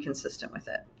to be consistent with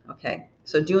it. Okay.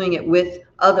 So doing it with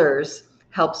others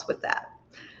helps with that.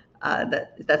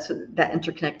 That's that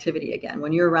interconnectivity again.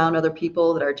 When you're around other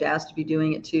people that are jazzed to be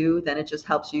doing it too, then it just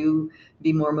helps you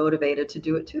be more motivated to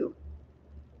do it too.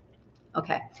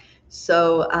 Okay,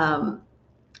 so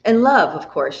and love, of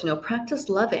course, you know, practice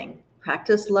loving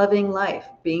life,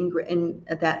 being in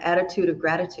that attitude of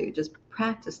gratitude. Just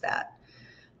practice that.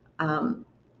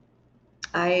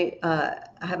 I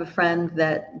have a friend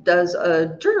that does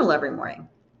a journal every morning,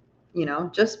 you know,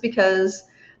 just because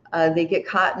they get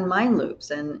caught in mind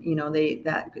loops, and you know,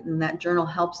 that journal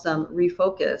helps them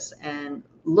refocus and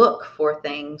look for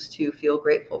things to feel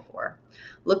grateful for,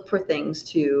 look for things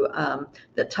to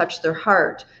that touch their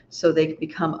heart, so they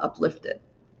become uplifted.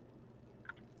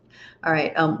 All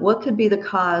right, what could be the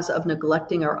cause of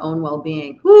neglecting our own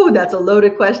well-being? Ooh, that's a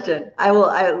loaded question.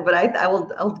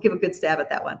 I'll give a good stab at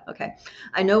that one. Okay,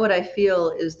 I know what I feel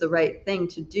is the right thing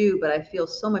to do, but I feel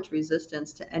so much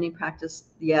resistance to any practice,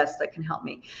 yes, that can help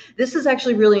me. This is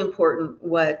actually really important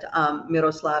what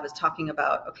Miroslav is talking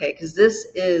about, okay, because this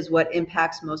is what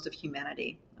impacts most of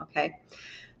humanity, okay?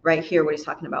 Right here, what he's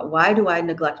talking about. Why do I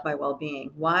neglect my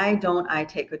well-being? Why don't I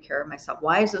take good care of myself?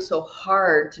 Why is it so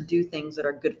hard to do things that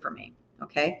are good for me?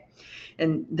 Okay.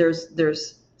 And there's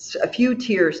a few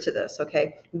tiers to this.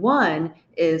 Okay. One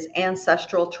is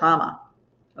ancestral trauma.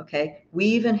 Okay.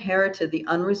 We've inherited the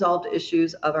unresolved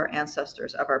issues of our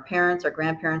ancestors, of our parents, our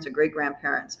grandparents, or great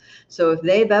grandparents. So if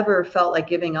they've ever felt like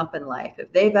giving up in life,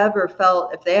 if they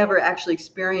ever actually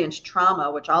experienced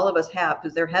trauma, which all of us have,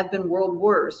 because there have been world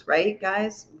wars, right,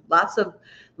 guys? A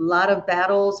lot of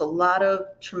battles, a lot of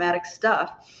traumatic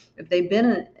stuff. If they've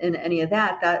been in any of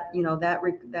that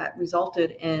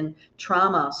resulted in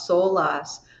trauma, soul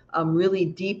loss, really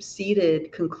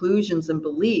deep-seated conclusions and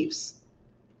beliefs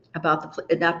about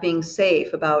it not being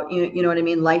safe, about, you know what I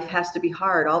mean? Life has to be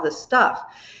hard, all this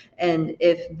stuff. And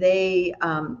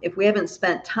if we haven't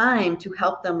spent time to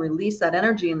help them release that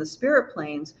energy in the spirit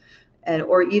planes,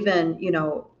 or even, you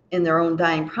know, in their own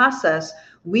dying process,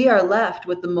 we are left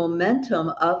with the momentum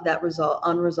of that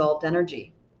unresolved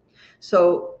energy.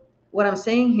 So what I'm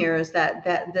saying here is that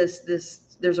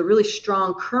there's a really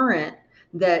strong current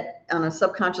that on a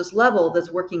subconscious level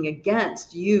that's working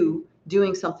against you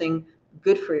doing something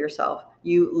good for yourself,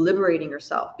 you liberating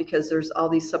yourself, because there's all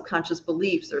these subconscious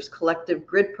beliefs, there's collective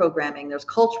grid programming, there's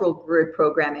cultural grid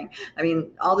programming. I mean,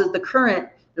 all the current,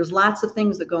 there's lots of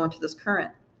things that go into this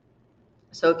current.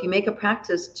 So if you make a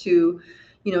practice to,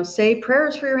 you know, say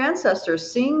prayers for your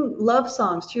ancestors, sing love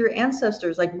songs to your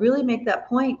ancestors, like really make that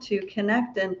point to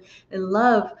connect and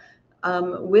love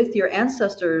with your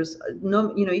ancestors.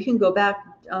 No, you know, you can go back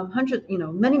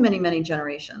many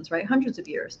generations, right? Hundreds of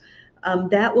years.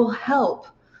 That will help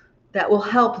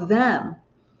them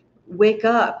wake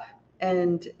up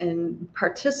and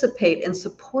participate in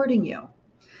supporting you.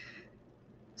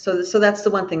 So that's the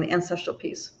one thing, the ancestral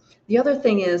piece. The other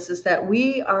thing is that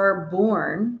we are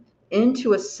born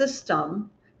into a system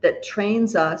that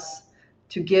trains us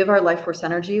to give our life force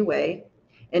energy away.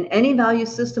 And any value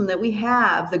system that we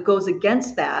have that goes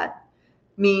against that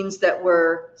means that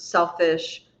we're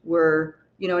selfish, you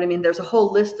know what I mean? There's a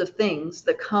whole list of things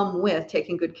that come with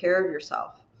taking good care of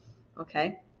yourself.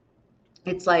 Okay.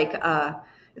 It's like,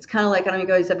 it's kind of like, I don't know if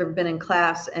you guys have ever been in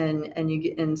class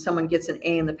and someone gets an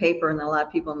A in the paper, and then a lot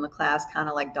of people in the class kind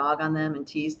of like dog on them and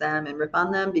tease them and rip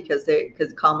on them because they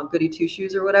call them a goody two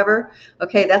shoes or whatever.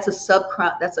 Okay, that's a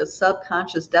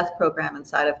subconscious death program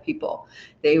inside of people.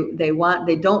 They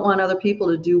don't want other people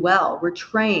to do well. We're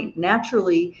trained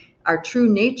naturally. our true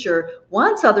nature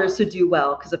wants others to do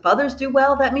well, because if others do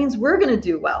well, that means we're going to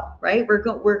do well, right?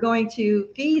 We're going to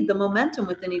feed the momentum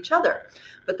within each other.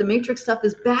 But the matrix stuff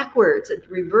is backwards. It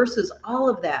reverses all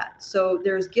of that. So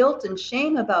there's guilt and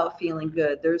shame about feeling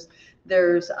good. There's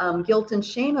guilt and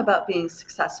shame about being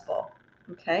successful.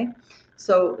 Okay,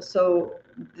 so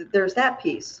there's that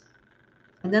piece,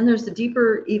 and then there's the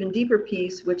deeper, even deeper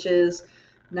piece, which is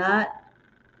not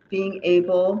being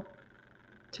able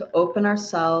to open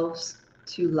ourselves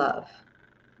to love.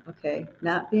 Okay,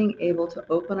 not being able to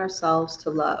open ourselves to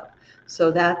love. So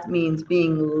that means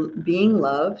being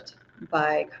loved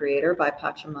by Creator, by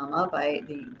Pachamama, by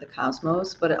the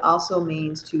cosmos, but it also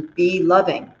means to be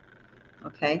loving.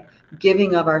 Okay,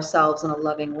 giving of ourselves in a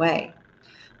loving way.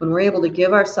 When we're able to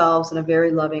give ourselves in a very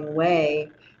loving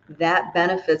way, that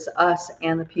benefits us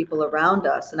and the people around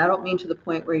us. And I don't mean to the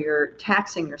point where you're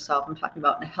taxing yourself. I'm talking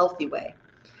about in a healthy way.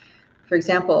 For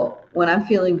example, when I'm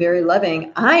feeling very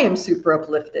loving, I am super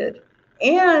uplifted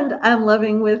and I'm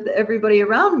loving with everybody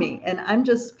around me, and I'm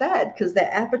just fed because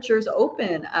the aperture is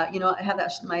open. I have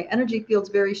that, my energy field's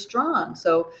very strong.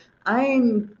 So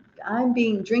I'm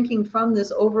drinking from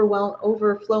this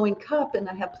overflowing cup, and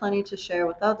I have plenty to share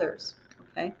with others.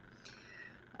 Okay.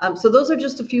 So those are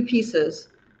just a few pieces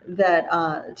that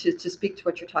to speak to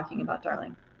what you're talking about,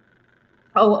 darling.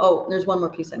 Oh, there's one more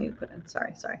piece I need to put in.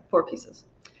 Sorry. 4 pieces.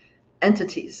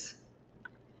 Entities.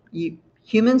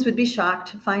 Humans would be shocked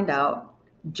to find out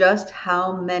just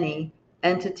how many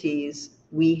entities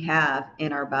we have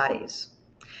in our bodies.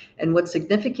 And what's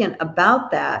significant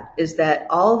about that is that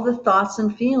all of the thoughts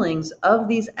and feelings of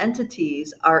these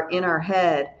entities are in our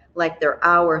head, like they're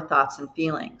our thoughts and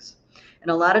feelings. And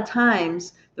a lot of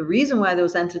times, the reason why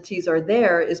those entities are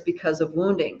there is because of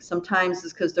wounding. Sometimes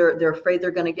it's because they're afraid they're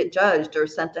going to get judged or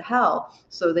sent to hell,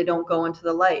 so they don't go into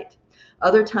the light.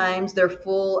 Other times they're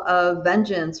full of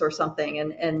vengeance or something,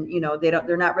 and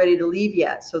they're not ready to leave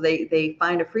yet. So they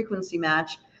find a frequency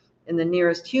match in the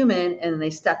nearest human and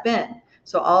they step in.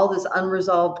 So all this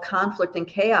unresolved conflict and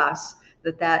chaos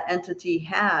that entity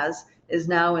has is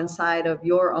now inside of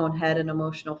your own head and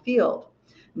emotional field.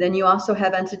 Then you also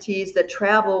have entities that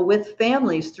travel with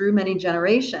families through many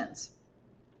generations.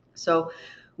 So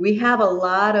we have a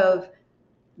lot of,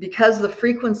 because the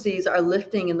frequencies are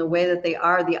lifting in the way that they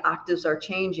are, the octaves are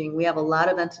changing, we have a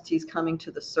lot of entities coming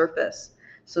to the surface.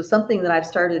 So something that I've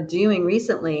started doing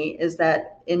recently is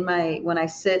that when I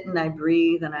sit and I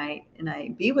breathe and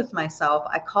I be with myself,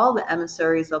 I call the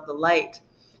emissaries of the light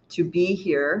to be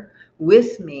here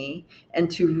with me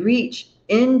and to reach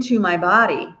into my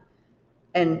body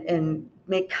and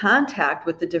make contact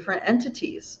with the different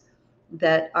entities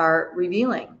that are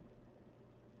revealing.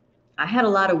 I had a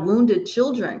lot of wounded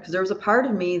children because there was a part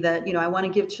of me that, I want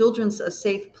to give children a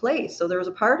safe place. So there was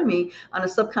a part of me on a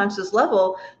subconscious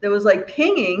level that was like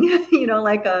pinging,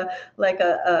 like a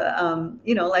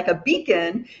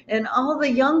beacon. And all the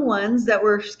young ones that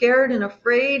were scared and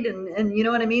afraid and you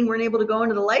know what I mean, weren't able to go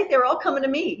into the light. They were all coming to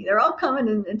me. They're all coming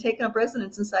and taking up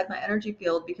residence inside my energy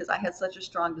field because I had such a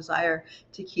strong desire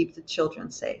to keep the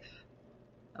children safe.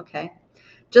 Okay.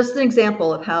 Just an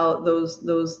example of how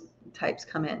those types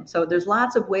come in. So there's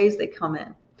lots of ways they come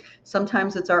in.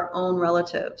 Sometimes it's our own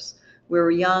relatives. We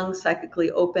were young,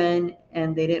 psychically open,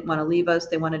 and they didn't want to leave us.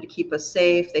 They wanted to keep us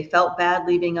safe. They felt bad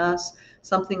leaving us,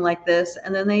 something like this.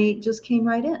 And then they just came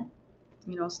right in.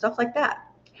 Stuff like that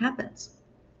happens.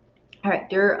 All right,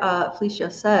 dear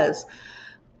Felicia says,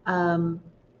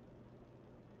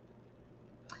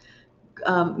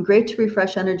 great to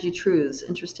refresh energy truths.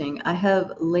 Interesting. I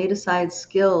have laid aside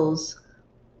skills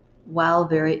while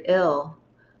very ill.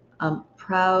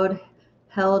 Proud,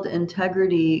 held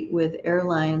integrity with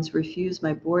airlines, refused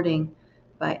my boarding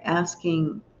by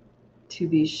asking to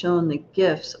be shown the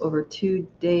gifts over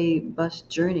 2-day bus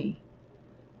journey.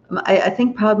 I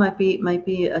think proud might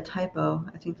be a typo.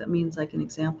 I think that means like an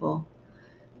example.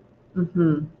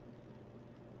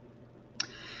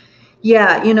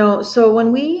 Yeah, so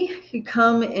when we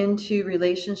come into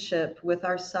relationship with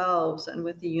ourselves and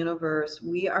with the universe,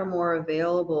 we are more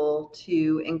available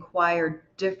to inquire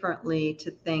differently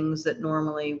to things that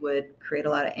normally would create a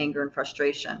lot of anger and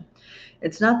frustration.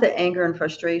 It's not that anger and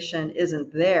frustration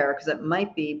isn't there, because it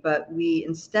might be, but we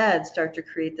instead start to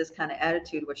create this kind of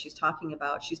attitude, what she's talking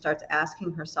about. She starts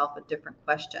asking herself a different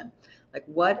question, like,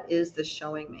 what is this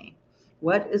showing me?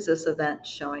 What is this event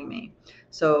showing me?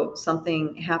 So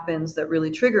something happens that really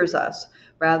triggers us,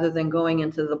 rather than going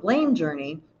into the blame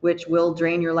journey, which will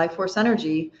drain your life force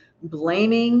energy.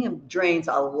 Blaming drains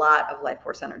a lot of life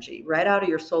force energy right out of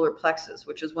your solar plexus,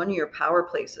 which is one of your power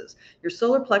places. Your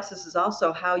solar plexus is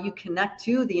also how you connect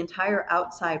to the entire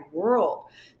outside world.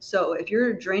 So if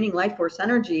you're draining life force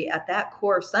energy at that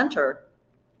core center,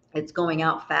 it's going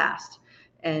out fast.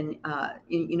 And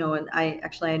and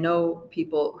I know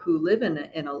people who live in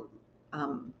a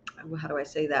how do I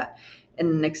say that, in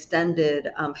an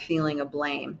extended feeling of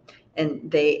blame, and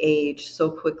they age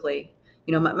so quickly.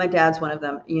 My dad's one of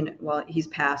them. Well, he's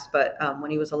passed, but when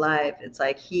he was alive, it's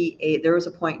like there was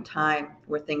a point in time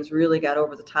where things really got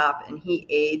over the top, and he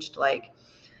aged like,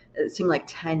 it seemed like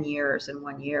 10 years in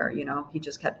 1 year. He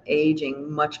just kept aging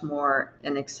much more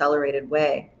in an accelerated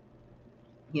way.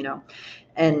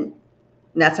 And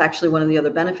that's actually one of the other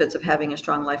benefits of having a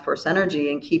strong life force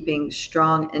energy and keeping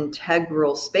strong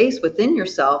integral space within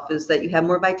yourself, is that you have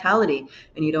more vitality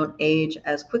and you don't age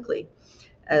as quickly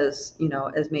as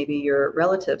maybe your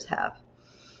relatives have.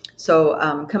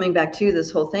 So coming back to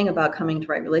this whole thing about coming to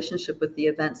right relationship with the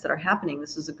events that are happening,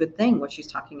 this is a good thing, what she's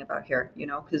talking about here,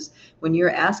 because when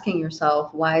you're asking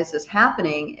yourself, why is this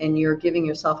happening? And you're giving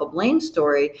yourself a blame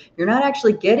story, you're not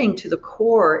actually getting to the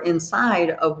core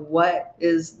inside of what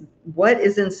is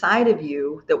inside of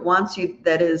you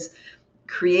that is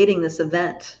creating this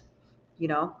event,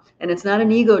 and it's not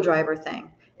an ego driver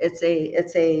thing. It's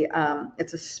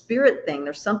a spirit thing.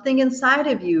 There's something inside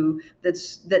of you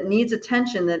that needs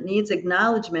attention, that needs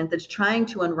acknowledgement, that's trying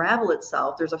to unravel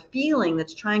itself. There's a feeling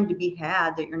that's trying to be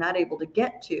had that you're not able to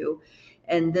get to.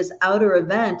 And this outer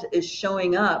event is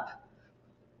showing up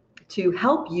to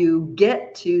help you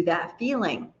get to that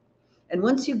feeling. And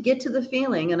once you get to the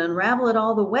feeling and unravel it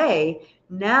all the way,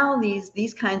 now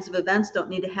these kinds of events don't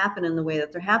need to happen in the way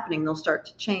that they're happening. They'll start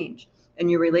to change. And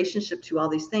your relationship to all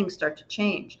these things start to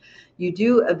change. You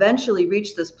do eventually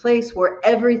reach this place where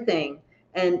everything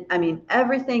and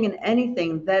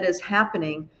anything that is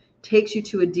happening takes you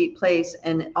to a deep place,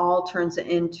 and it all turns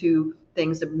into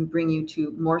things that bring you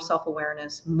to more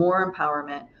self-awareness, more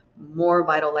empowerment, more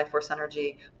vital life force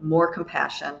energy, more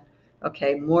compassion,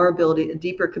 more ability,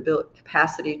 deeper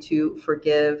capacity to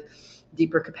forgive,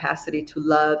 deeper capacity to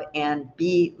love and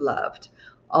be loved,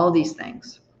 all these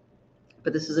things.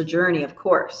 But this is a journey, of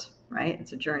course, right?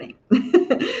 It's a journey.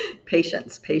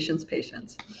 Patience.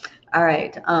 All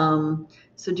right.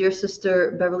 So dear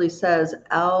sister Beverly says,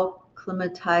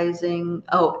 alchemizing.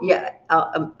 Oh, yeah.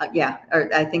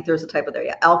 Or I think there's a typo there.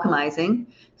 Yeah. Alchemizing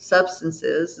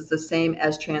substances is the same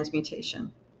as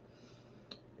transmutation.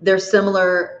 They're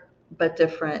similar but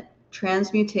different.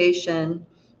 Transmutation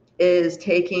is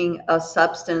taking a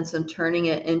substance and turning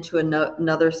it into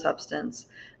another substance.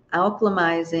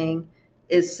 Alchemizing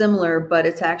is similar, but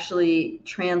it's actually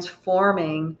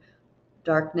transforming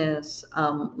darkness,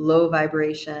 low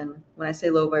vibration. When I say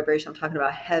low vibration, I'm talking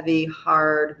about heavy,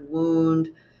 hard wound,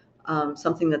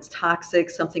 something that's toxic,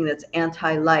 something that's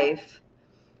anti-life,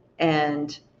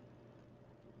 and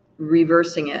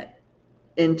reversing it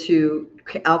into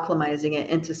alchemizing it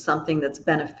into something that's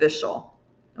beneficial.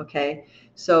 Okay.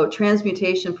 So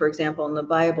transmutation, for example, in the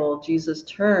Bible, Jesus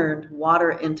turned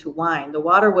water into wine. The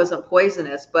water wasn't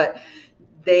poisonous, but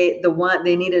the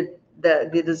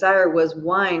desire was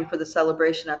wine for the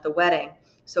celebration at the wedding.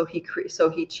 So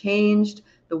he changed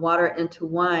the water into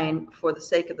wine for the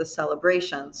sake of the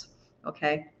celebrations.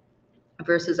 Okay.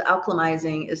 Versus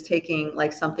alchemizing is taking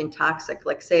like something toxic,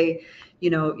 like say,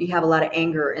 you have a lot of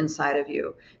anger inside of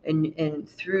you, and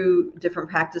through different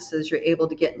practices, you're able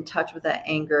to get in touch with that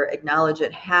anger, acknowledge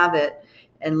it, have it,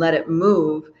 and let it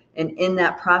move. And in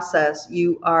that process,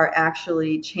 you are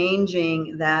actually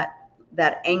changing that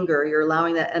anger. You're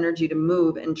allowing that energy to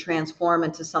move and transform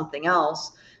into something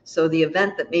else. So the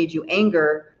event that made you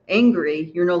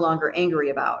angry, you're no longer angry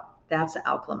about. That's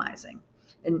alchemizing.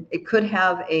 And it could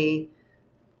have a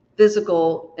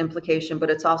physical implication, but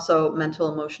it's also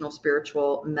mental, emotional,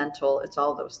 spiritual, mental. It's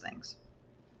all those things.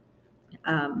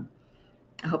 I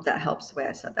hope that helps the way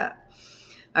I said that.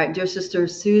 All right, dear sister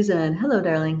Susan. Hello,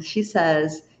 darling. She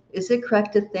says, is it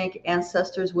correct to think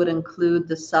ancestors would include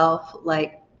the self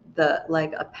like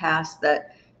a past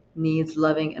that needs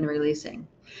loving and releasing?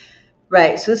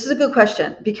 Right. So this is a good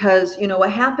question, because,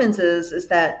 what happens is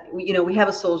that, we have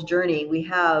a soul's journey. We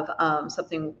have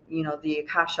something, the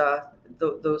Akasha,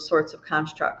 those sorts of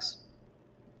constructs,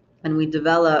 and we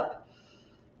develop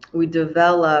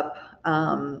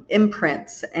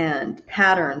imprints and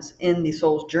patterns in the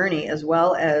soul's journey, as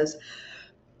well as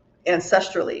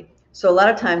ancestrally. So a lot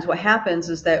of times what happens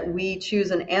is that we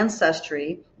choose an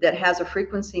ancestry that has a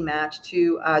frequency match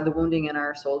to the wounding in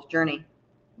our soul's journey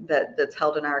that's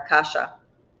held in our Akasha.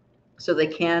 So they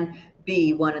can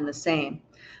be one and the same.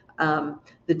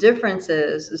 The difference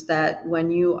is that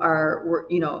when you are,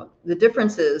 the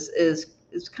difference is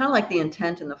kind of like the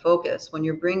intent and the focus. When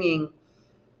you're bringing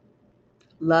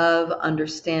love,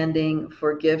 understanding,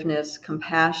 forgiveness,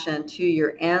 compassion to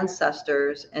your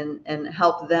ancestors and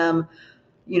help them,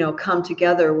 come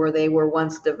together where they were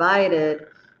once divided,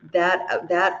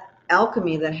 that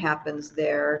alchemy that happens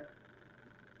there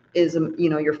is,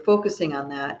 you're focusing on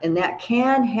that, and that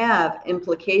can have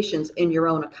implications in your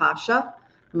own akasha,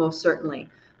 most certainly,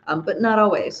 but not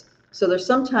always. So there's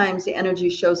sometimes the energy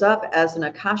shows up as an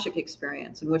akashic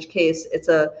experience, in which case it's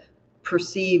a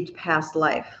perceived past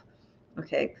life.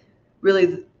 Okay,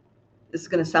 really, this is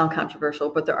going to sound controversial,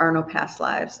 but there are no past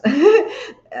lives.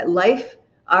 Life,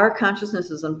 our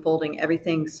consciousness is unfolding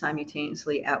everything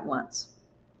simultaneously at once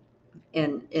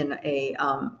in a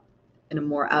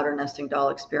more outer nesting doll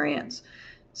experience.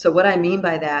 So what I mean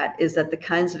by that is that the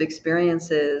kinds of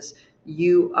experiences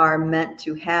you are meant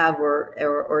to have, or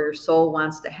your soul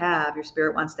wants to have, your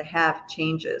spirit wants to have,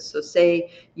 changes. So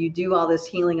say you do all this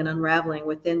healing and unraveling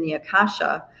within the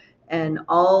akasha, and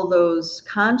all those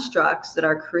constructs that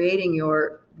are creating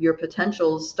your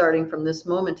potentials starting from this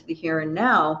moment to the here and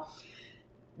now,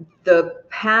 the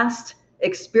past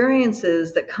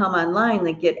experiences that come online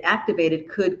that get activated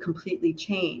could completely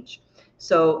change.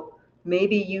 So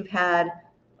maybe you've had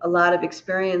a lot of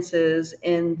experiences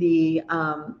in the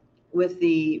with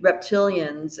the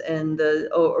reptilians and the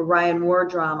Orion war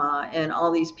drama and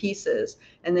all these pieces,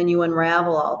 and then you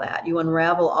unravel all that. You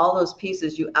unravel all those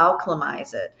pieces, you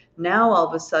alchemize it. Now all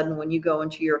of a sudden, when you go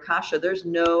into your akasha, there's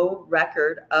no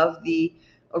record of the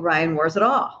Orion wars at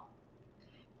all.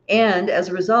 And as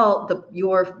a result,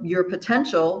 your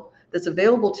potential that's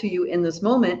available to you in this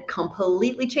moment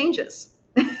completely changes.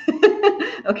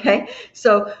 Okay,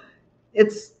 so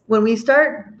it's when we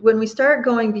start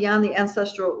going beyond the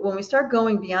ancestral, when we start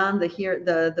going beyond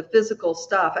the physical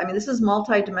stuff. I mean, this is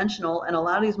multidimensional, and a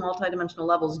lot of these multidimensional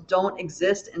levels don't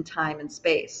exist in time and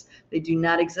space. They do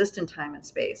not exist in time and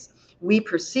space. We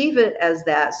perceive it as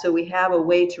that, so we have a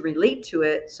way to relate to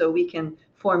it, so we can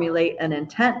formulate an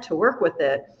intent to work with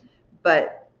it.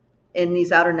 But in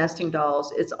these outer nesting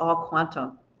dolls, it's all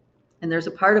quantum. And there's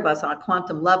a part of us on a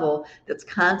quantum level that's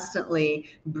constantly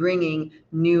bringing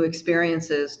new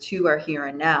experiences to our here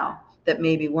and now that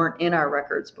maybe weren't in our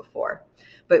records before.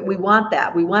 But we want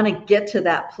that. We want to get to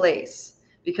that place,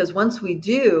 because once we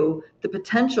do, the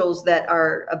potentials that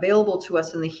are available to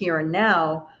us in the here and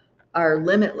now are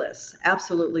limitless,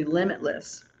 absolutely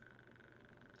limitless.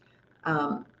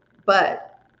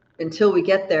 But until we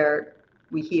get there,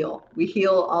 we heal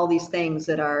all these things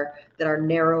that are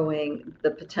narrowing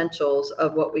the potentials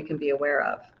of what we can be aware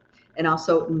of, and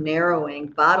also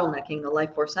bottlenecking the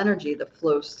life force energy that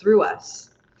flows through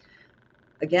us.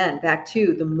 Again, back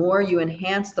to the more you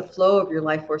enhance the flow of your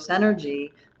life force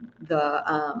energy,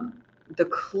 the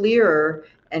clearer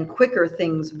and quicker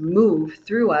things move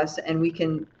through us, and we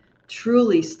can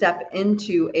truly step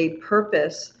into a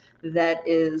purpose that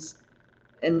is,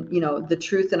 and the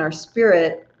truth in our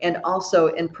spirit, and also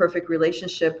in perfect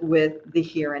relationship with the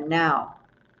here and now.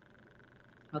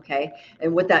 Okay,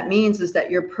 and what that means is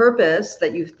that your purpose,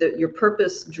 your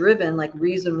purpose driven, like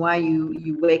reason why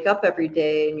you wake up every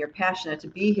day and you're passionate to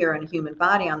be here in a human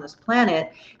body on this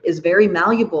planet, is very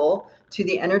malleable to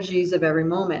the energies of every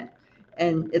moment,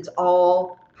 and it's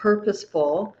all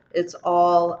purposeful. It's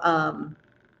all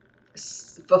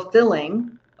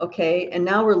fulfilling. Okay, and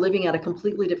now we're living at a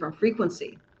completely different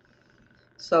frequency.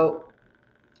 So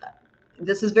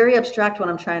this is very abstract what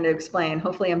I'm trying to explain.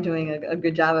 Hopefully I'm doing a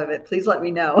good job of it. Please let me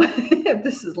know if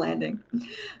this is landing.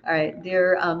 All right,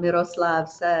 dear Miroslav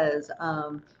says,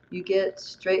 you get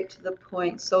straight to the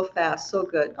point so fast, so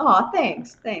good. Oh,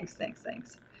 thanks.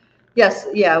 Yes,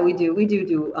 yeah, we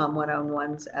do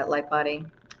one-on-ones at Lightbody.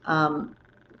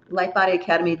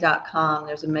 Lightbodyacademy.com,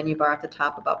 there's a menu bar at the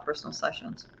top about personal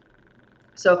sessions.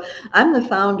 So I'm the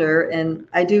founder, and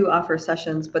I do offer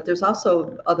sessions, but there's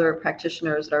also other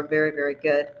practitioners that are very, very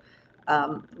good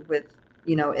with,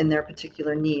 in their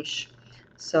particular niche.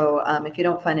 So if you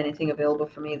don't find anything available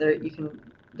for me,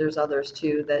 there's others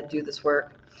too that do this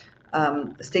work.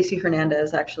 Stacy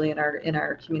Hernandez actually in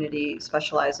our community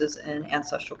specializes in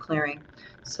ancestral clearing.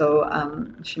 So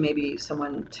she may be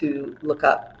someone to look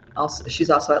up. Also, she's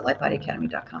also at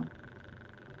lightbodyacademy.com.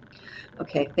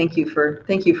 Okay, thank you for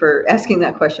asking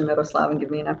that question, Miroslav, and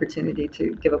give me an opportunity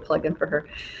to give a plug-in for her.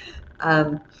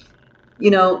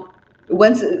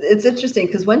 Once it's interesting,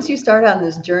 because once you start on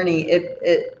this journey,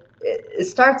 it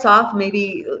starts off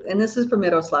maybe, and this is for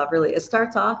Miroslav, really, it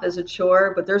starts off as a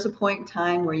chore, but there's a point in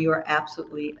time where you are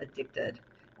absolutely addicted.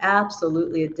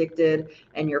 absolutely addicted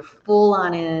and you're full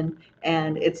on in,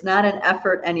 and it's not an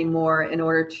effort anymore in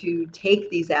order to take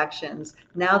these actions.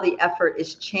 Now the effort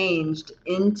is changed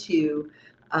into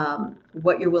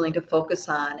what you're willing to focus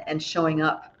on and showing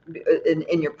up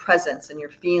in your presence and your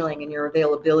feeling and your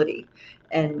availability.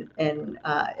 And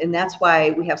that's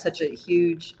why we have such a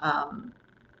huge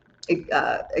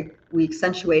we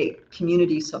accentuate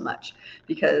community so much,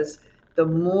 because the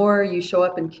more you show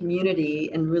up in community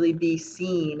and really be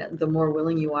seen, the more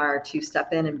willing you are to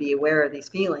step in and be aware of these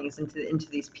feelings into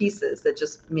these pieces that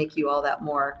just make you all that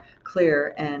more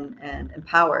clear and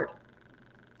empowered.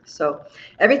 So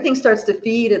everything starts to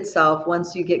feed itself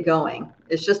once you get going.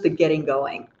 It's just the getting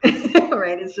going,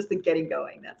 right? It's just the getting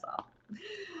going. That's all.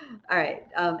 All right,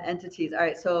 entities. All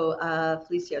right, so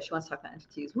Felicia, she wants to talk about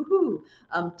entities. Woohoo!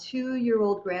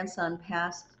 2-year-old grandson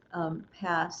passed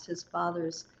his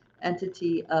father's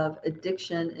entity of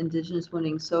addiction, indigenous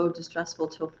wounding, so distressful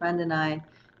till friend and I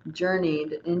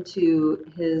journeyed into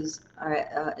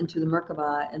into the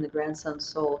Merkaba, and the grandson's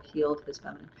soul healed his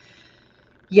feminine.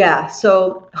 Yeah,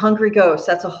 so hungry ghosts,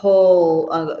 that's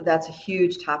that's a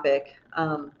huge topic.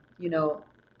 You know,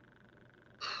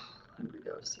 hungry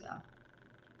ghosts, yeah.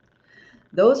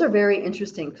 Those are very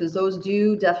interesting because those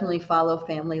do definitely follow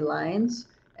family lines.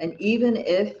 And even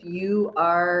if you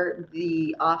are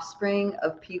the offspring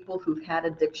of people who've had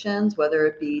addictions, whether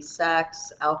it be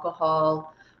sex,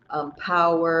 alcohol,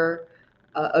 power,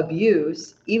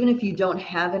 abuse, even if you don't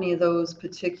have any of those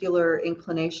particular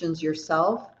inclinations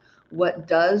yourself, what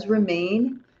does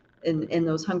remain in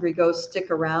those hungry ghosts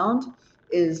stick around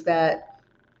is that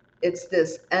it's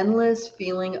this endless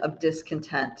feeling of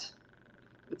discontent.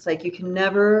 It's like you can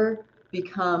never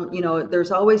become,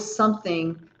 there's always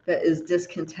something that is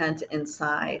discontent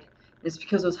inside. It's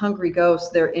because those hungry ghosts,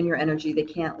 they're in your energy, they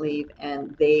can't leave,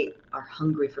 and they are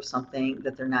hungry for something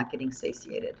that they're not getting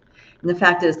satiated. And the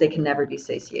fact is, they can never be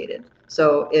satiated.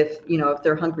 So if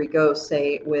they're hungry ghosts,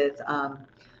 say with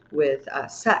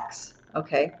sex,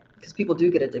 okay, because people do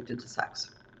get addicted to sex.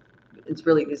 It's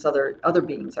really these other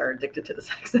beings are addicted to the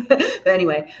sex. But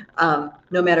anyway,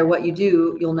 no matter what you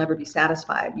do, you'll never be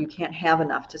satisfied. You can't have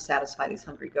enough to satisfy these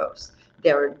hungry ghosts.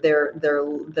 Their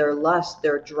lust,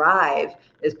 their drive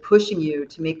is pushing you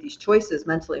to make these choices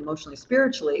mentally, emotionally,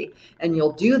 spiritually, and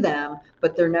you'll do them,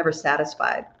 but they're never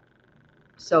satisfied.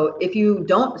 So if you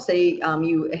don't say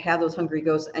you have those hungry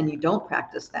ghosts and you don't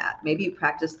practice that, maybe you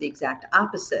practice the exact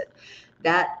opposite.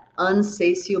 That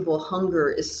unsatiable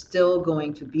hunger is still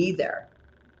going to be there.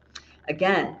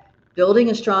 Again, building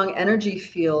a strong energy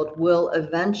field will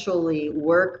eventually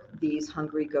work these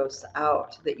hungry ghosts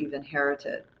out that you've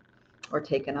inherited or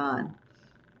taken on.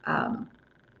 I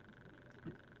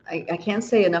can't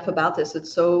say enough about this.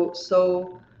 It's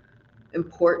so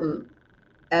important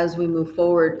as we move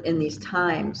forward in these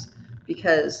times,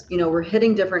 because we're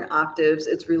hitting different octaves.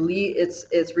 It's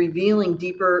revealing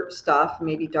deeper stuff,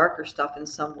 maybe darker stuff in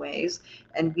some ways,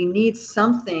 and we need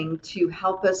something to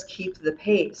help us keep the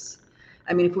pace.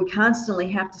 I mean, if we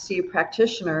constantly have to see a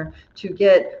practitioner to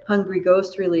get hungry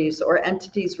ghost released or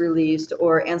entities released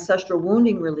or ancestral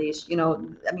wounding released, I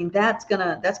mean, that's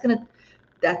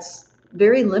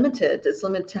very limited. It's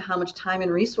limited to how much time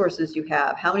and resources you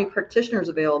have, how many practitioners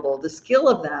available, the skill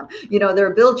of them,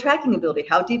 their tracking ability,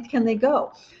 how deep can they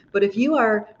go. But if you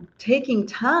are taking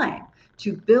time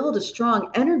to build a strong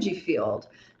energy field,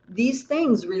 these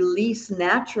things release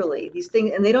naturally. These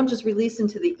things, and they don't just release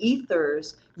into the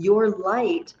ethers. Your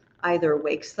light either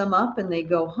wakes them up and they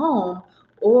go home,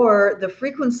 or the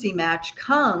frequency match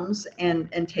comes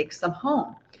and takes them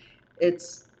home.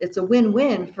 It's a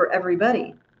win-win for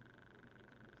everybody.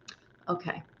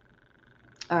 Okay.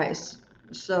 All right.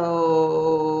 So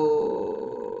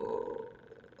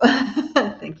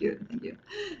thank you.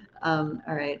 All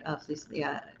right. Please.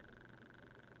 Yeah.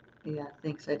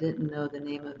 Thanks. I didn't know the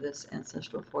name of this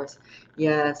ancestral force.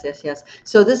 Yes.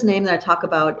 So this name that I talk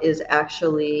about is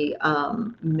actually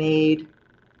made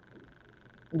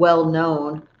well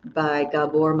known by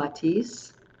Gabor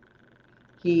Maté.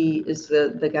 He is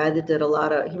the guy that did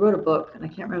he wrote a book, and I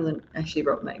can't remember actually he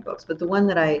wrote many books, but the one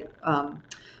that a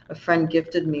friend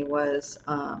gifted me was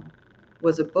a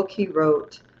book he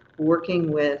wrote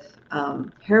working with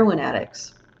heroin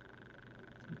addicts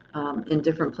in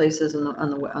different places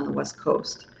on the West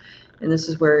Coast. And this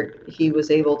is where he was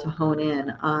able to hone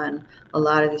in on a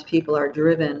lot of these people are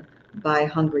driven by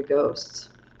hungry ghosts,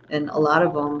 and a lot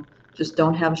of them just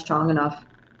don't have a strong enough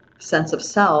sense of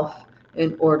self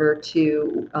in order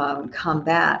to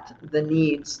combat the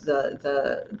needs,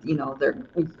 the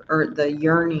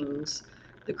yearnings,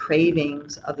 the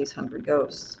cravings of these hungry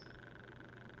ghosts.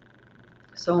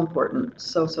 So important,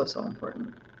 so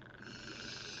important.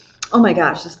 Oh my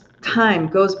gosh, this time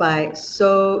goes by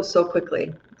so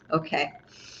quickly. Okay.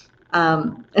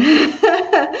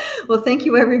 Well, thank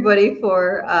you everybody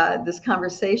for this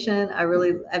conversation. I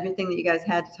really, everything that you guys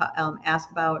had to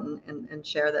ask about and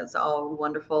share, that's all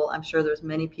wonderful. I'm sure there's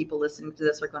many people listening to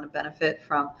this are going to benefit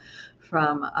from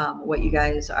what you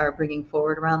guys are bringing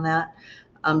forward around that.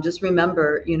 Just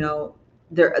remember,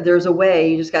 there's a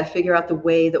way. You just got to figure out the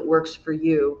way that works for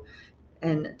you,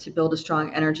 and to build a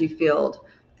strong energy field.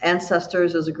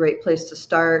 Ancestors is a great place to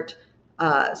start.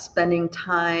 Spending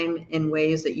time in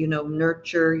ways that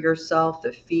nurture yourself,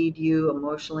 that feed you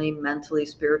emotionally, mentally,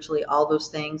 spiritually, all those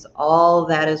things, all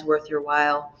that is worth your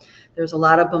while. There's a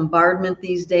lot of bombardment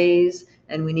these days,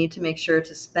 and we need to make sure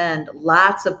to spend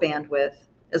lots of bandwidth,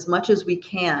 as much as we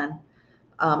can,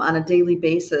 on a daily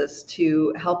basis,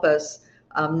 to help us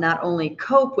not only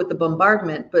cope with the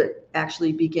bombardment, but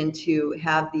actually begin to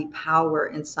have the power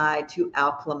inside to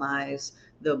alchemize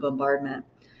the bombardment,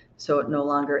 so it no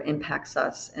longer impacts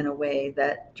us in a way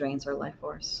that drains our life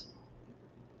force.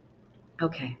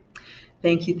 Okay.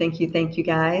 Thank you,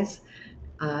 guys.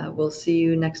 We'll see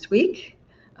you next week.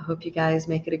 I hope you guys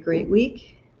make it a great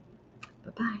week.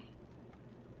 Bye-bye.